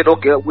government said,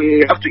 okay,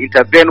 we have to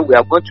intervene. We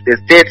are going to the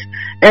states.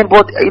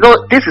 But,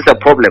 this is a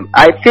problem.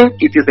 I think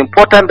it is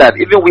important that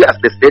even we as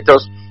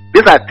legislators,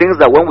 these are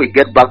things that when we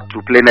get back to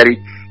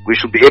plenary, we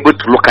should be able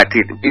to look at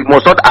it. We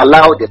must not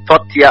allow the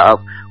third tier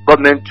of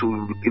government to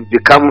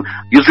become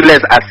useless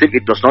as if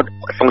it does not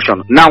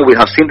function. Now we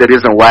have seen the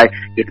reason why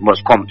it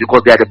must come,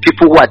 because they are the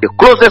people who are the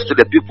closest to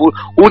the people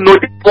who know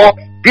the poor.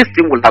 This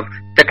thing will have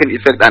taken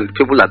effect and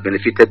people have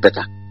benefited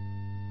better.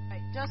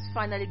 Just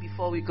finally,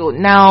 before we go,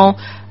 now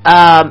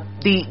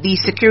the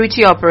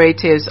security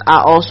operatives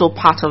are also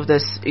part of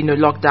this,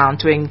 lockdown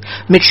to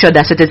make sure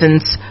that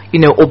citizens,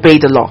 obey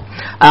the law.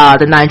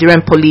 The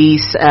Nigerian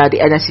police, the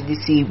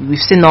NSCDC, we've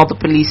seen all the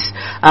police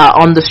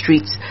on the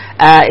streets,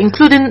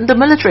 including the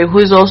military, who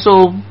is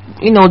also,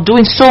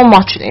 doing so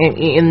much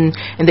in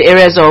the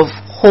areas of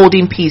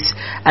holding peace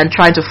and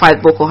trying to fight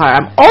Boko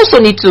Haram.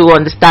 Also need to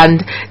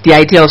understand the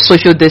idea of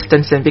social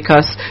distancing,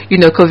 because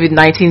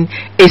COVID-19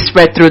 is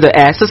spread through the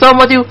air. So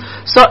somebody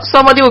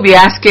will be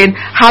asking,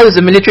 how is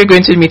the military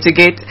going to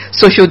mitigate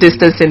social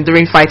distancing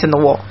during fighting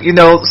the war?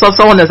 So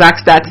someone has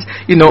asked that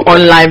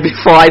online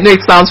before. I know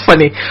it sounds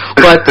funny,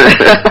 but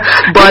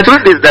the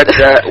truth is that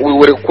we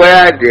will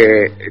require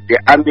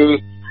the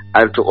army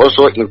and to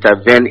also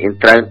intervene in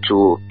trying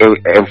to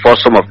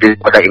enforce some of this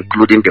order,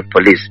 including the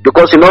police.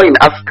 Because, in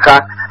Africa,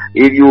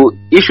 if you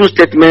issue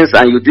statements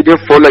and you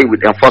didn't follow it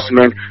with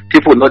enforcement,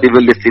 people will not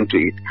even listen to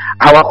it.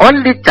 Our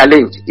only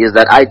challenge is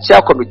that I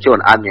chair committee on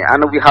army,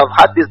 and we have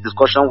had this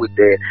discussion with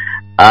the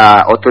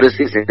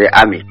authorities in the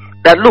army,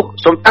 that look,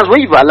 sometimes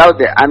when you allow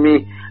the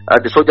army,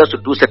 the soldiers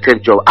to do certain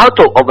job, out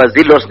of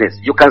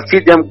overzealousness, you can see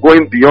them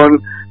going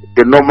beyond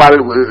the normal,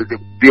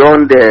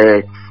 beyond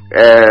the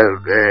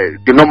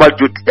normal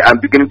duty and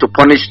beginning to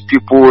punish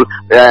people,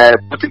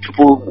 putting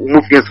people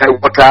move inside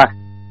water,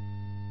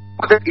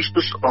 other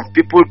issues of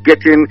people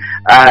getting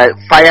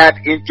fired,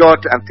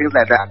 injured, and things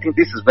like that. I think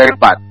this is very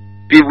bad.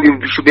 We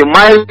should be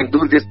mild in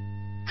doing this,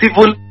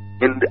 civil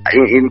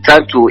in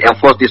trying to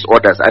enforce these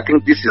orders. I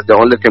think this is the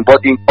only thing.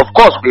 But of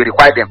course, we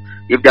require them.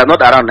 If they are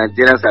not around,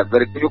 Nigerians are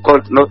very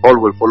difficult. Not all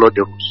will follow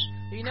the rules.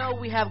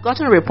 We have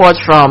gotten reports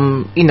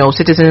from,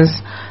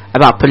 citizens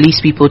about police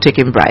people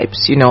taking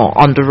bribes,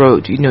 on the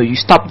road. You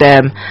stop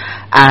them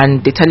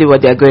and they tell you where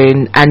they're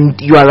going, and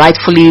you are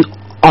rightfully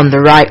on the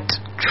right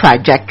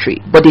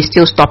trajectory, but they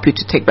still stop you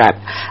to take bribe.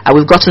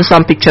 We've gotten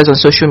some pictures on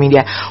social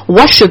media.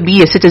 What should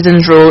be a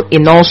citizen's role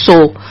in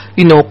also,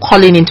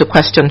 calling into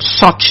question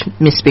such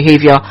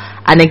misbehavior?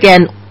 And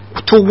again,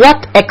 to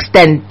what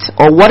extent,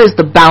 or what is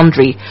the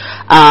boundary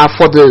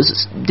for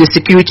the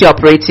security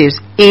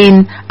operatives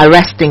in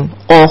arresting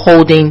or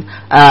holding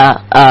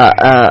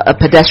a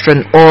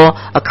pedestrian or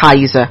a car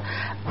user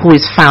who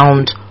is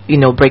found,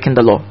 breaking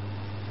the law?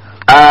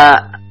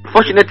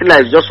 Fortunately,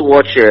 I just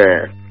watched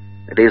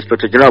the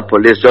Inspector General of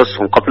Police just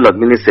a couple of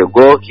minutes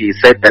ago. He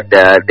said that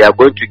they are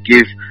going to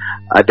give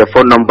the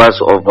phone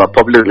numbers of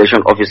public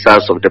relations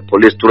officers of the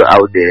police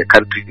throughout the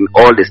country in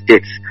all the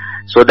states,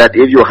 so that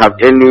if you have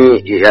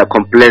any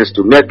complaints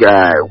to make,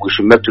 we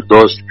should make to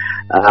those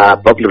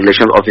public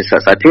relations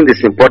officers. I think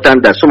it's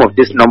important that some of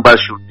these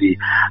numbers should be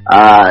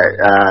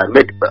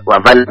made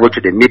available to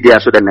the media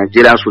so that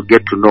Nigerians will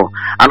get to know.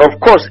 And of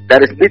course,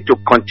 there is need to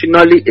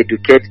continually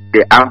educate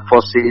the armed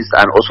forces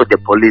and also the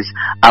police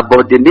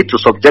about the need to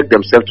subject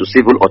themselves to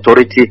civil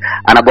authority,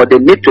 and about the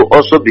need to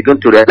also begin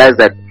to realize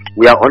that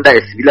we are under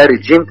a civil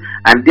regime,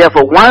 and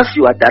therefore once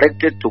you are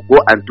directed to go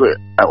and do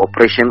an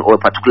operation or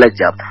a particular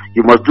job, you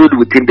must do it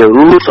within the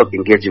rules of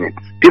engagement.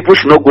 People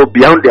should not go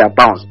beyond their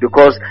bounds,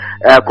 because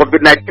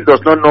COVID-19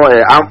 does not know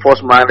an armed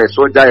forceman, a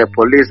soldier, a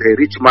police, a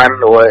rich man,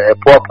 or a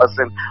poor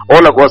person.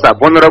 All of us are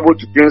vulnerable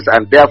to things,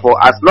 and therefore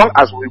as long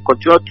as we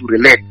continue to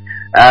relate,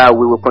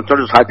 we will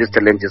continue to have these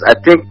challenges. I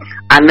think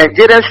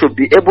Nigerians should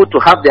be able to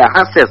have their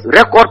handsets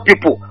record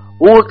people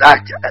who are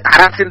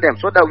harassing them,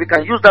 so that we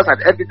can use that as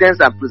evidence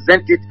and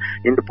present it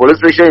in the police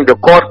station, in the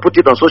court, put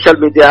it on social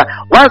media.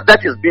 Once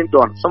that is being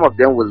done, some of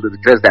them will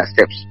retrace their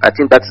steps. I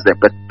think that is the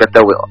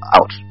better way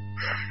out.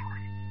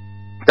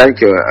 Thank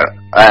you.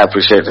 I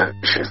appreciate it.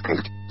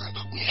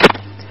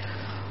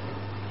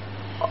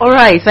 All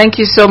right, thank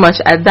you so much.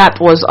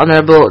 That was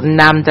Honorable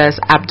Namdas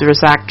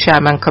Abdurazak,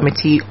 Chairman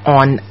Committee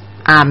on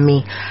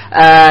Army.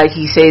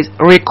 He says,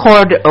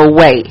 record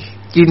away.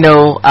 Use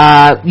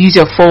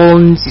your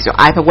phones, use your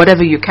iPad,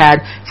 whatever you can.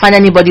 Find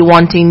anybody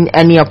wanting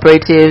any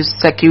operatives,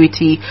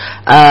 security,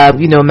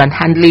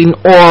 manhandling,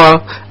 or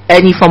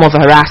any form of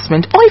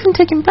harassment, or even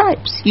taking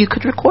bribes. You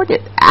could record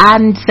it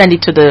and send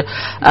it to the,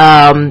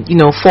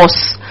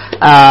 force,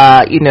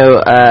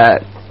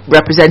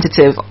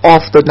 representative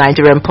of the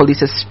Nigerian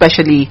police,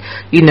 especially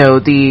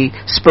the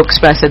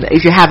spokesperson.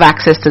 If you have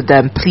access to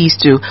them, please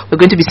do.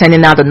 We're going to be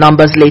sending out the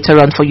numbers later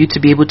on for you to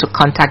be able to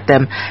contact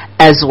them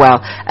as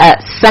well.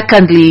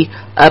 Secondly,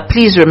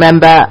 please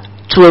remember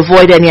to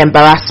avoid any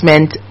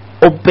embarrassment,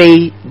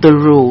 obey the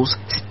rules.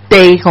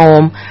 Stay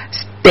home,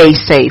 stay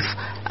safe.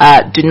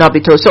 Do not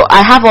be told. So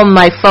I have on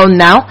my phone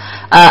now,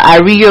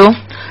 Ario.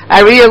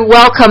 Ario,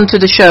 welcome to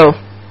the show.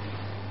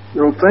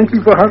 Thank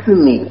you for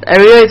having me.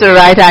 Ario is a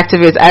right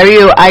activist.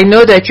 Ario, I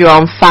know that you're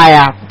on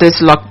fire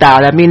this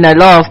lockdown. I mean, a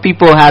lot of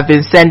people have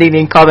been sending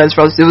in comments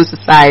from civil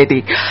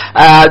society.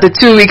 The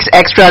 2 weeks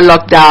extra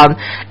lockdown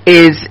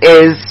is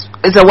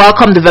a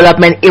welcome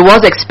development. It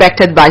was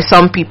expected by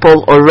some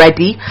people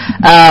already,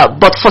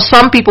 but for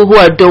some people who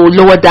are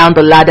lower down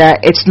the ladder,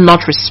 it's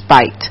not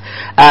respite.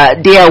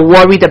 They are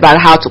worried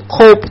about how to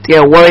cope. They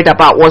are worried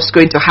about what's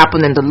going to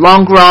happen in the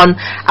long run.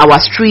 Our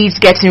streets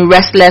getting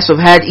restless.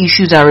 We've heard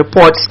issues and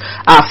reports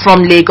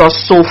from Lagos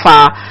so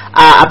far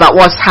about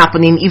what's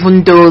happening,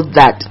 even though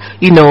that,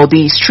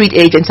 the street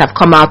agents have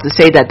come out to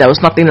say that there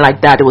was nothing like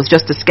that. It was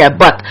just a scare.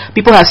 But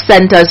people have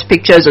sent us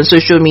pictures on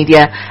social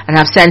media and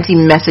have sent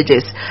in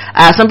messages.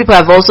 Some people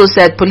have also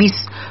said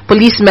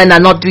policemen are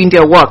not doing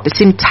their work. They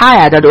seem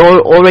tired and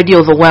already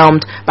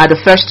overwhelmed by the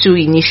first 2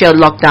 initial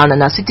lockdown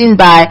and are sitting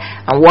by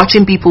and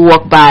watching people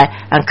walk by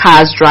and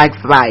cars drive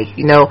by,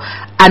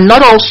 and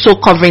not also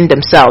covering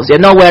themselves. They're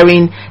not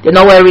wearing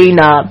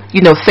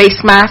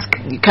face mask.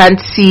 You can't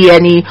see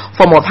any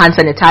form of hand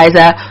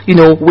sanitizer,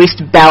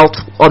 waist belt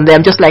on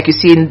them, just like you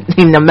see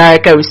in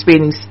America, or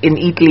Spain, in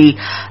Italy.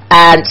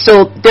 And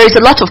so there's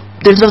a lot of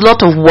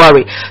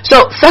worry.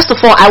 So first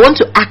of all, I want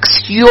to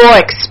ask your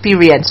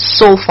experience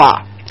so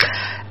far.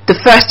 The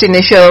first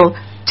initial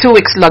 2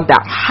 weeks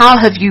lockdown, how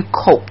have you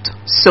coped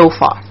so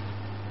far?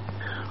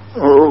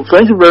 Oh,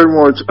 thank you very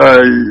much.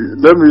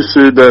 Let me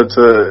say that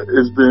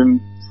it's been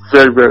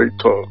very, very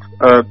tough.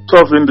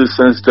 Tough in the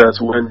sense that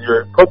when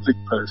you're a public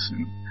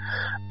person,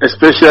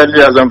 especially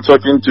as I'm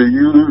talking to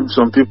you,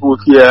 some people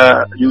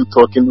hear you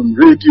talking on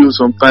radio.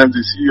 Sometimes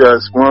they see you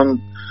as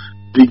one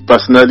big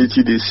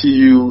personality. They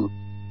see you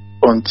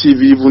on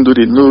TV, even though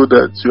they know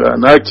that you are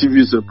an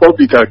activist, a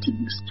public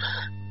activist.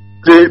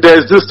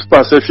 There's this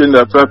perception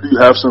that probably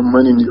you have some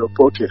money in your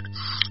pocket,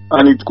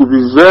 and it could be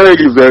very,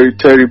 very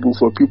terrible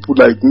for people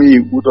like me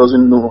who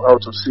doesn't know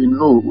how to say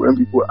no when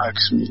people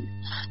ask me.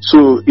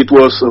 So it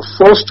was a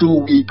first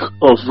 2 weeks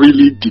of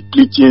really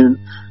depleting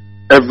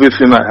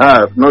everything I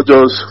have, not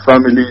just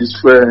families,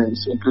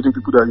 friends, including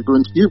people that you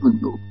don't even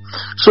know.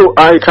 So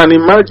I can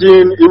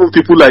imagine even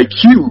people like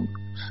you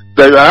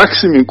that are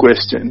asking me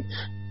questions.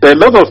 A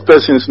lot of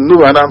persons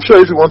know, and I'm sure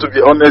if you want to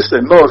be honest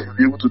enough,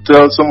 you'll be able to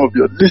tell some of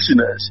your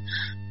listeners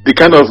the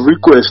kind of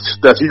requests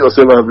that you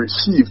yourself have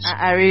received.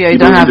 You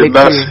don't have a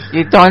clue.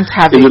 You don't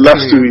have in the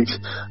last 2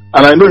 weeks.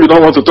 And I know you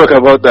don't want to talk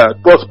about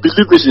that, but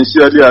believe me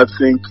sincerely, I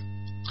think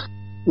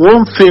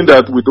one thing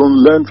that we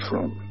don't learn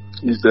from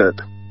is that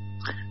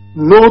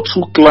no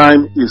two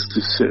climate is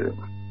the same.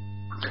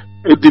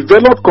 A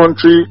developed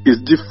country is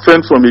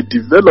different from a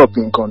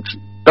developing country.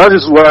 That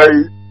is why,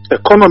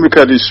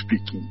 economically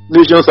speaking,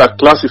 nations are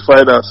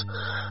classified as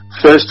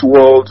first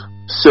world,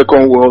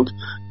 second world,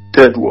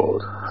 third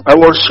world. I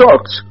was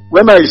shocked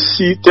when I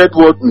see third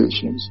world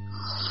nations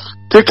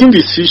taking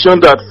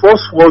decisions that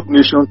first world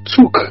nation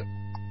took.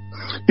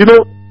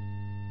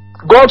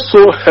 God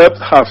so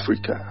helped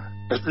Africa,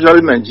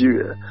 especially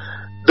Nigeria,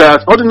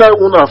 that ordinary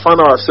women have found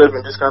ourselves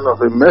in this kind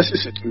of a messy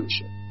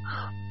situation.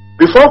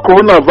 Before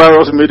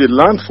coronavirus made a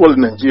landfall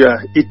in Nigeria,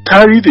 it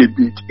tarried a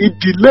bit, it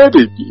delayed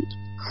a bit.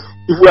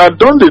 If we had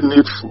done the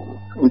needful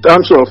in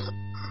terms of,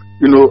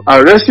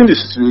 arresting the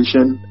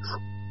situation,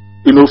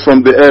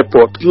 from the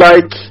airport,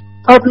 like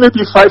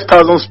maybe 5,000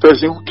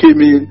 persons who came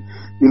in,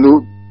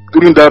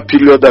 during that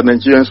period that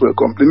Nigerians were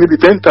complaining, maybe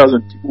 10,000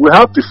 people. We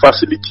have the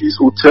facilities,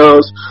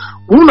 hotels.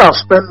 We will have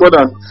spent more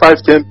than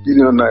 5-10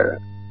 billion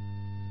naira,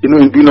 in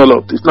doing all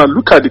of this. Now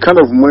look at the kind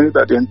of money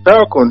that the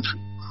entire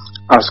country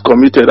has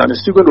committed and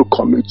is still going to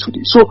commit to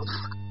this. So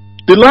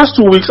the last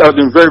 2 weeks have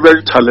been very,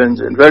 very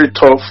challenging, very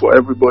tough for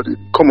everybody,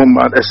 common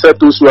man,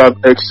 except those who have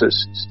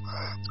excesses,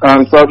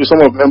 and probably some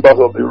of members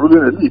of the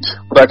ruling elite.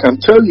 But I can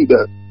tell you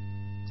that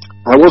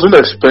I wasn't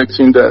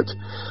expecting that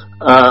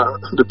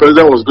the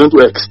president was going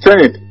to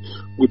extend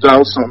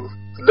without some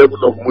level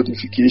of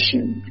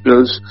modification,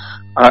 because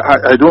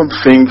I don't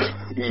think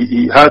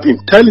he had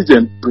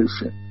intelligent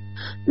briefing,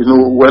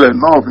 well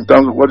enough in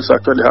terms of what is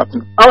actually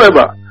happening.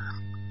 However,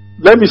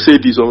 let me say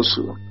this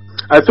also.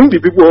 I think the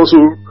people also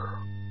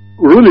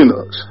ruling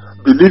us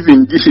believe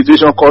in this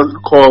situation called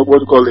what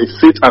we call a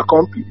fait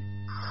accompli.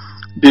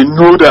 They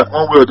know that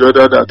one way or the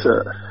other that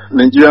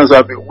Nigerians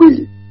have a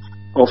way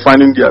of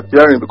finding their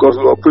bearing, because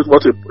we operate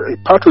what a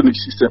patronage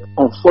system.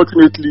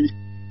 Unfortunately,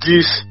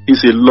 this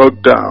is a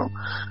lockdown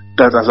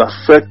that has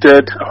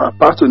affected our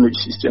patronage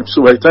system.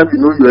 So by the time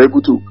you're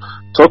able to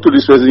talk to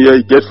this person here,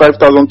 you get 5,000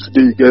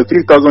 today, you get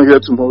 3,000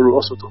 here tomorrow,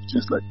 all sorts of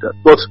things like that.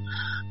 But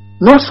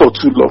not for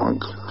too long.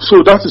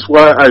 So that is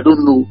why I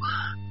don't know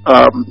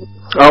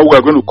how we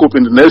are going to cope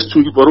in the next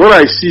 2 weeks. But what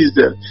I see is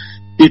that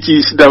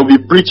there will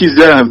be breaches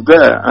there,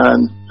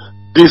 and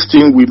this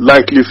thing will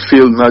likely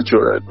fail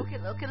naturally. Okay.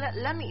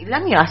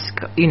 Let me ask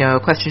a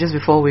question just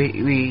before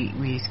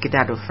we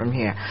skedaddle from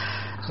here.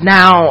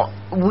 Now,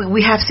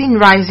 we have seen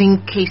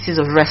rising cases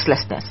of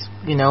restlessness,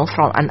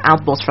 from an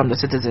outburst from the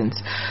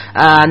citizens,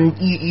 and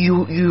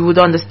you would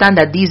understand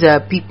that these are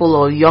people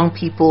or young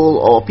people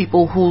or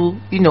people who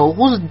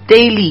whose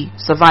daily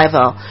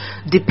survival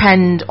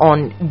depend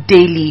on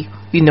daily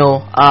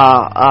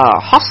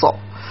hustle.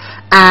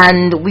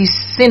 And we've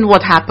seen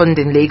what happened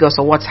in Lagos,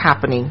 or what's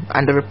happening,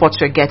 and the reports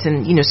we're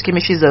getting,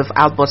 skirmishes of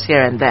outbursts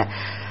here and there.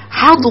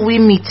 How do we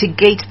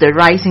mitigate the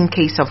rising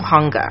case of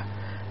hunger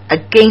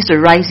against the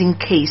rising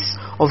case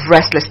of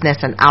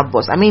restlessness and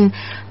outbursts? I mean,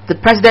 the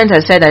president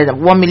has said that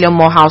 1 million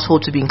more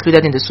households to be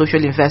included in the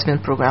social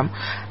investment program,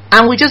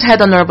 and we just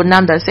heard Honorable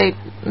Nanda say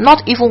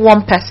not even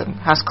one person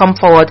has come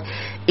forward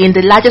in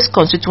the largest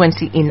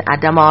constituency in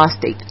Adamawa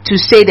State to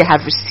say they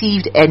have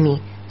received any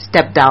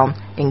step down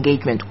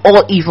engagement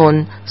or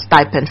even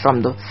stipend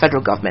from the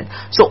federal government.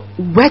 So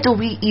where do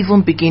we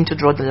even begin to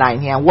draw the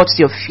line here? What's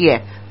your fear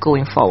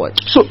going forward?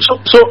 So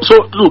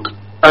look,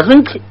 I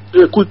think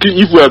quickly,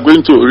 if we are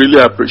going to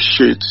really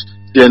appreciate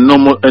the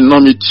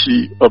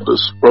enormity of this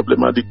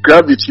problem and the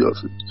gravity of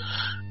it,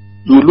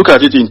 you look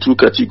at it in two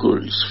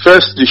categories.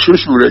 First, the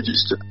social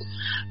register,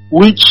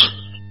 which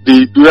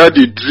where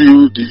they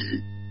drew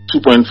the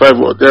 2.5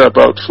 or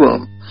thereabout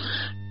from,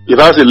 it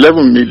has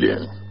 11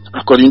 million.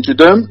 According to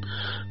them,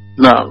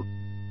 now,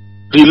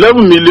 the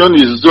 11 million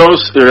is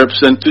just a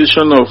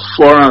representation of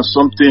 4 and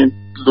something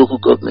local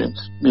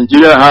governments.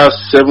 Nigeria has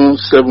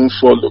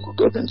 774 local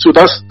governments. So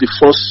that's the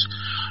first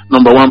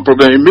number one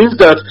problem. It means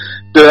that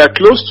there are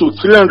close to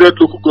 300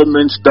 local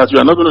governments that you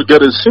are not going to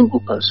get a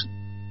single person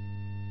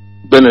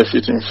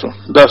benefiting from.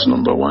 That's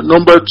number one.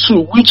 Number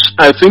two, which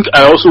I think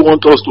I also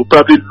want us to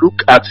probably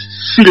look at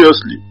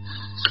seriously.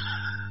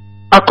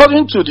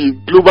 According to the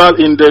Global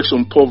Index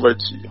on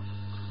Poverty,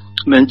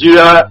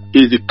 Nigeria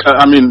is the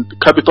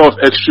capital of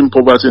extreme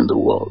poverty in the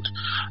world.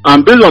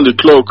 And based on the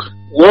clock,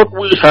 what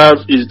we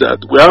have is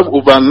that we have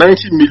over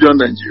 90 million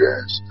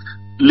Nigerians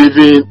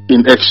living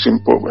in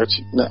extreme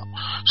poverty now.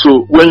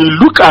 So when you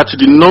look at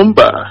the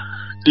number,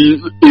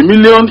 a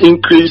million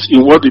increase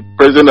in what the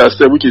president has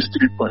said, which is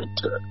 3.5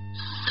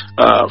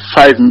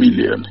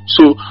 million.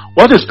 So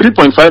what is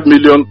 3.5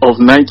 million of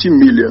 90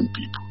 million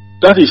people?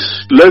 That is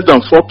less than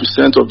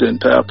 4% of the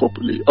entire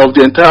population, of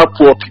the entire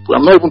poor people.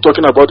 I'm not even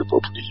talking about the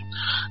population.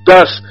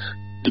 That's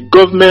the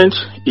government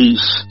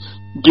is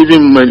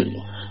giving money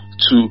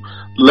to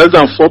less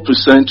than 4%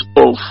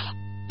 of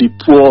the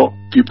poor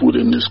people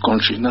in this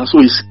country. Now,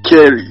 so it's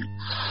scary.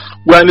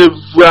 We're in a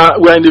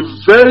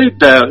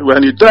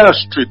dire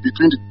strait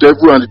between the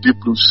devil and the deep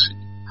blue sea.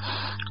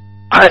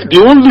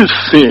 The only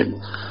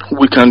thing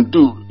we can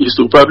do is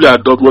to probably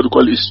adopt what we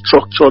call a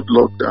structured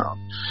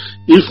lockdown.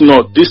 If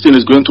not, this thing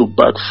is going to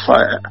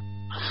backfire.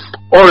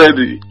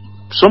 Already,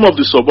 some of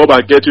the suburbs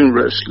are getting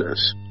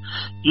restless.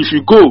 If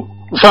you go,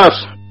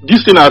 first, this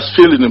thing has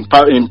failed in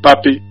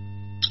Pape.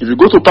 If you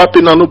go to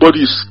Pape now,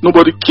 nobody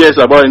cares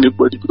about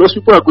anybody because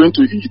people are going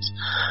to eat.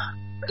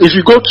 If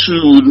you go to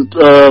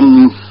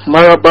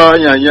Maraba,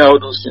 Yanya, all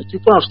those things,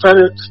 people have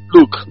started,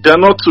 look, they are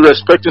not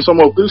respecting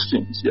some of these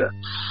things. Yeah.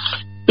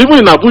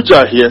 Even in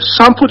Abuja here,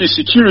 sample the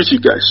security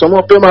guys. Some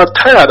of them are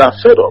tired, are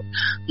fed up.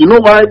 You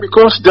know why?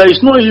 Because there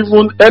is not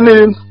even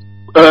anything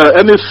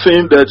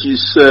that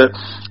is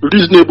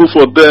reasonable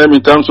for them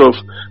in terms of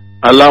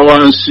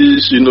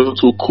allowances,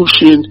 to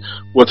cushion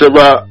what they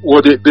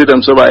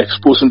themselves are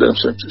exposing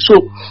themselves to.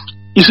 So,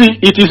 you see,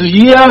 it is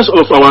years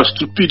of our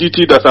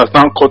stupidity that has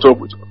now caught up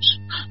with us.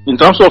 In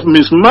terms of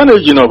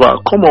mismanaging of our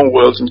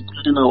commonwealth,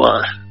 including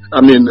our,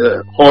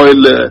 oil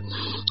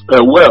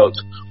wealth.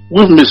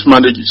 We've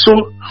mismanaged it.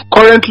 So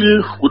currently,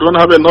 we don't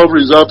have enough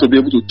reserve to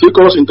be able to take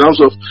us in terms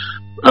of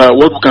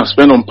what we can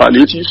spend on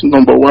palliatives,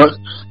 number one.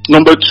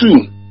 Number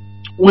two,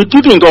 we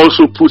didn't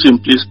also put in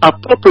place a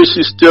proper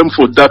system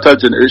for data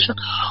generation.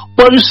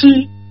 But you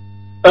see,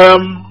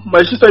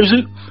 my sister,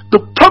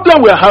 the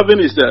problem we're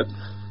having is that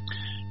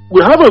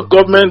we have a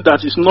government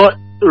that is not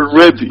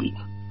ready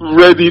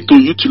to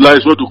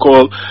utilize what we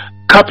call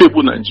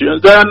capable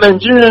Nigerians. There are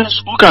Nigerians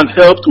who can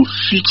help to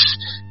fix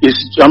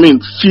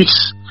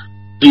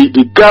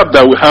the gap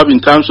that we have in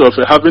terms of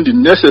having the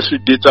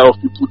necessary data of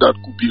people that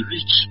could be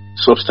reached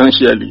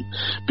substantially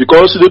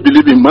because they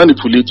believe in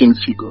manipulating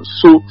figures.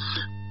 So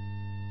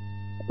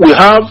we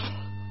have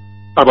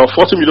about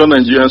 40 million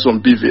Nigerians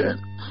on BVN.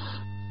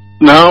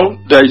 Now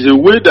there is a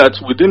way that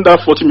within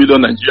that 40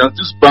 million Nigerians,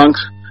 this bank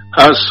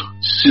has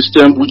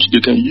system which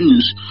they can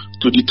use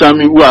to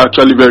determine who are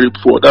actually very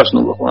poor. That's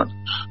number one.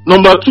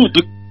 Number two,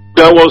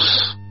 there was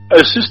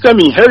a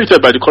system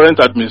inherited by the current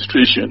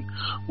administration,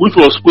 which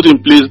was put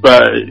in place by,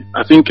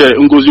 I think,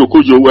 Ngozi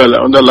Okonjo-Iweala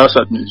under last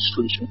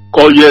administration,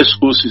 called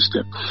YesO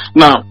system.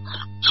 Now,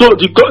 so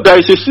there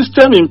is a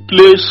system in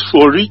place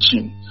for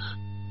reaching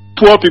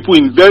poor people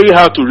in very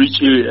hard to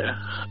reach area.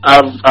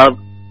 I've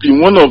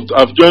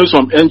joined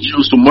some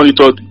NGOs to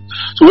monitor this.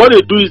 So what they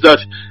do is that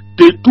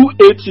they do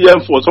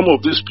ATM for some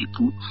of these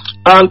people,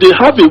 and they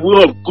have a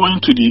way of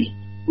going to the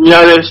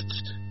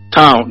nearest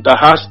town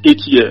that has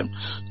ATM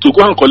to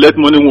go and collect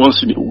money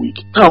once in a week.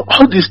 Now,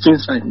 all these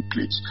things are in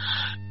place.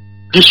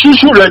 the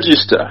social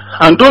register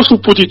and those who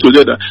put it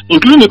together,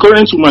 including the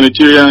current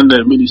humanitarian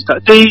minister,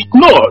 they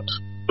ignored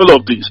all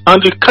of this and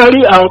they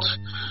carry out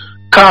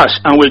cash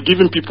and we're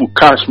giving people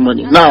cash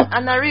money. Now,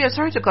 and Aria,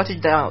 sorry to cut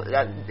it down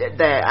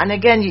there. And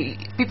again,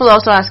 people are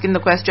also asking the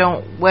question: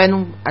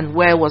 when and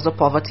where was the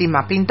poverty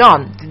mapping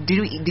done?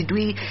 Did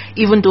we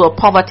even do a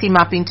poverty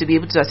mapping to be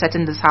able to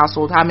ascertain this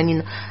household? How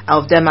many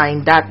of them are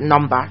in that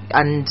number?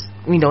 And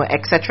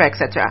etc.,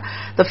 etc.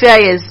 The fear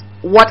is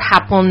what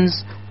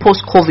happens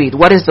post-COVID.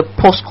 What is the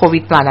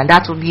post-COVID plan? And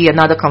that will be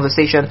another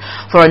conversation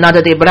for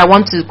another day. But I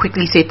want to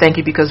quickly say thank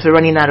you, because we're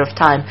running out of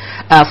time,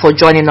 for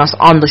joining us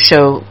on the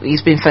show.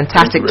 It's been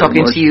fantastic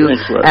talking to you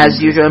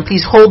as usual. And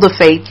please hold the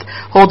faith,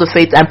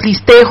 and please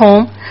stay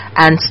home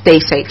and stay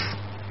safe.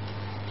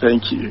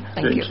 Thank you.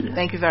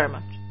 Thank you very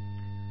much.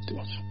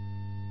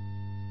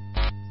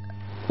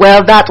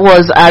 Well, that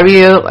was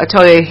Ario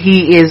Atoye.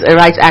 He is a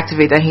rights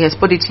activist, and he has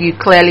put it to you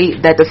clearly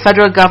that the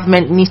federal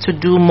government needs to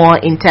do more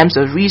in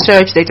terms of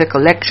research, data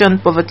collection,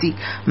 poverty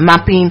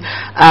mapping.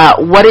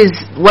 What is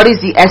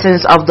the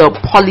essence of the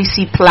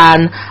policy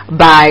plan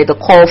by the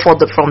call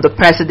from the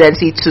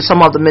presidency to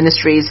some of the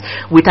ministries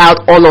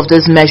without all of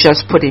these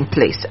measures put in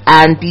place?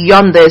 And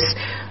beyond this,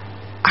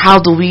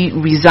 how do we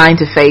resign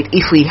to fate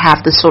if we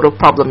have this sort of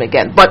problem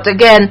again? But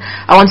again,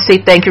 I want to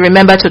say thank you.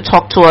 Remember to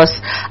talk to us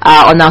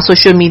on our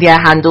social media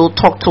handle,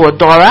 Talk to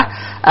Adora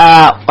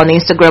on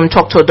Instagram,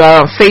 Talk to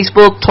Adora on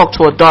Facebook, Talk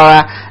to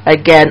Adora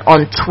again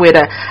on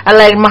Twitter. And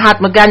like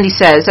Mahatma Gandhi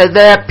says,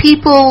 there are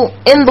people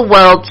in the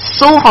world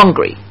so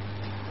hungry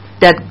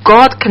that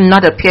God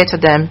cannot appear to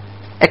them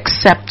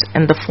except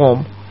in the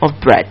form of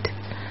bread.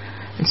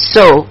 And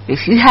so,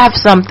 if you have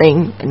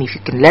something and if you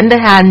can lend a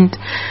hand,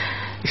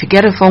 if you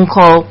get a phone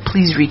call,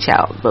 please reach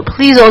out. But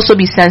please also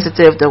be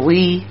sensitive that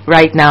we,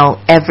 right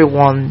now,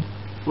 everyone,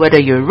 whether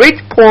you're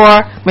rich,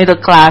 poor, middle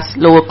class,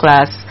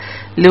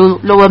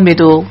 lower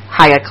middle,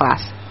 higher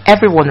class,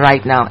 everyone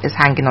right now is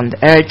hanging on the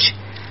edge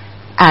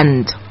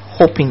and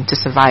hoping to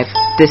survive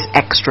this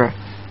extra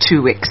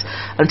 2 weeks.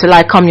 Until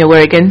I come your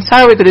way again,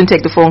 sorry we couldn't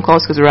take the phone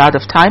calls because we're out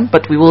of time,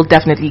 but we will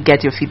definitely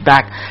get your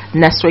feedback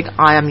next week.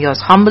 I am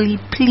yours humbly.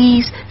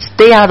 Please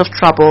stay out of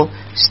trouble,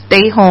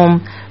 stay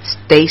home,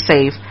 stay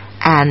safe,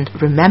 and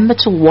remember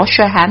to wash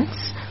your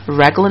hands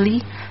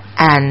regularly,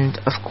 and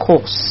of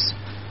course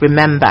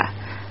remember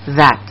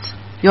that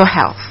your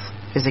health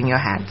is in your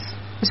hands.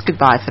 It's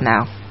goodbye for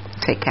now.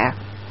 Take care.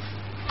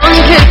 One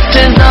kiss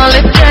is all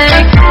it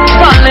takes.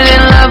 Falling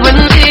in love with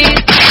me.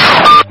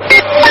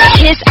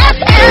 Kiss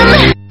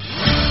FM.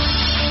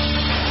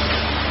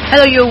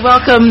 Hello, you're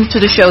welcome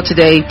to the show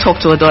today, Talk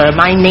to Adora.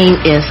 My name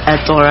is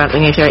Adora.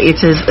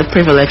 It is a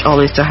privilege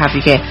always to have you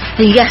here.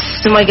 And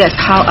yes, to my guest,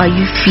 how are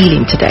you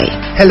feeling today?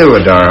 Hello,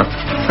 Adora.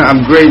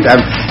 I'm great.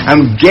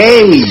 I'm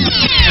gay.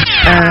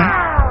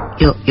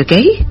 You're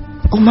gay?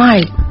 Oh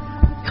my,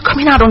 you're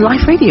coming out on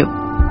live radio.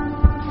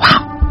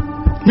 Wow.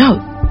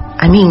 No,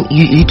 I mean,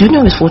 you do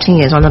know it's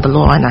 14 years under the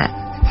law, and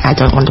I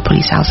don't want the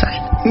police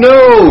outside.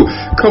 No,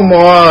 come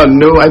on.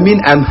 No, I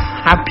mean, I'm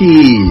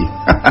happy.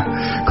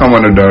 Come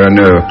on, Adora,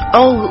 no.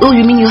 Oh,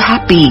 you mean you're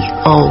happy?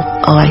 Oh,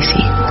 I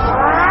see.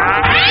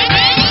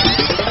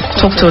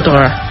 Talk to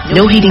Adora.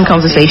 No hidden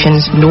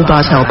conversations, no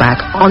bars held back,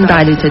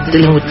 undiluted,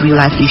 dealing with real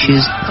life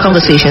issues,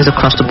 conversations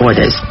across the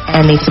borders.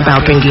 And it's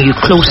about bringing you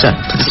closer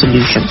to the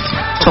solution.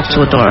 Talk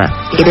to Adora.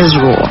 It is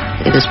raw,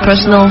 it is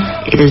personal,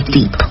 it is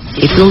deep.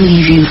 It will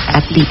leave you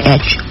at the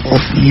edge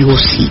of your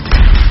seat.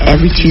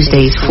 Every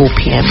Tuesdays, 4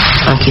 p.m.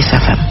 on Kiss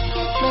FM.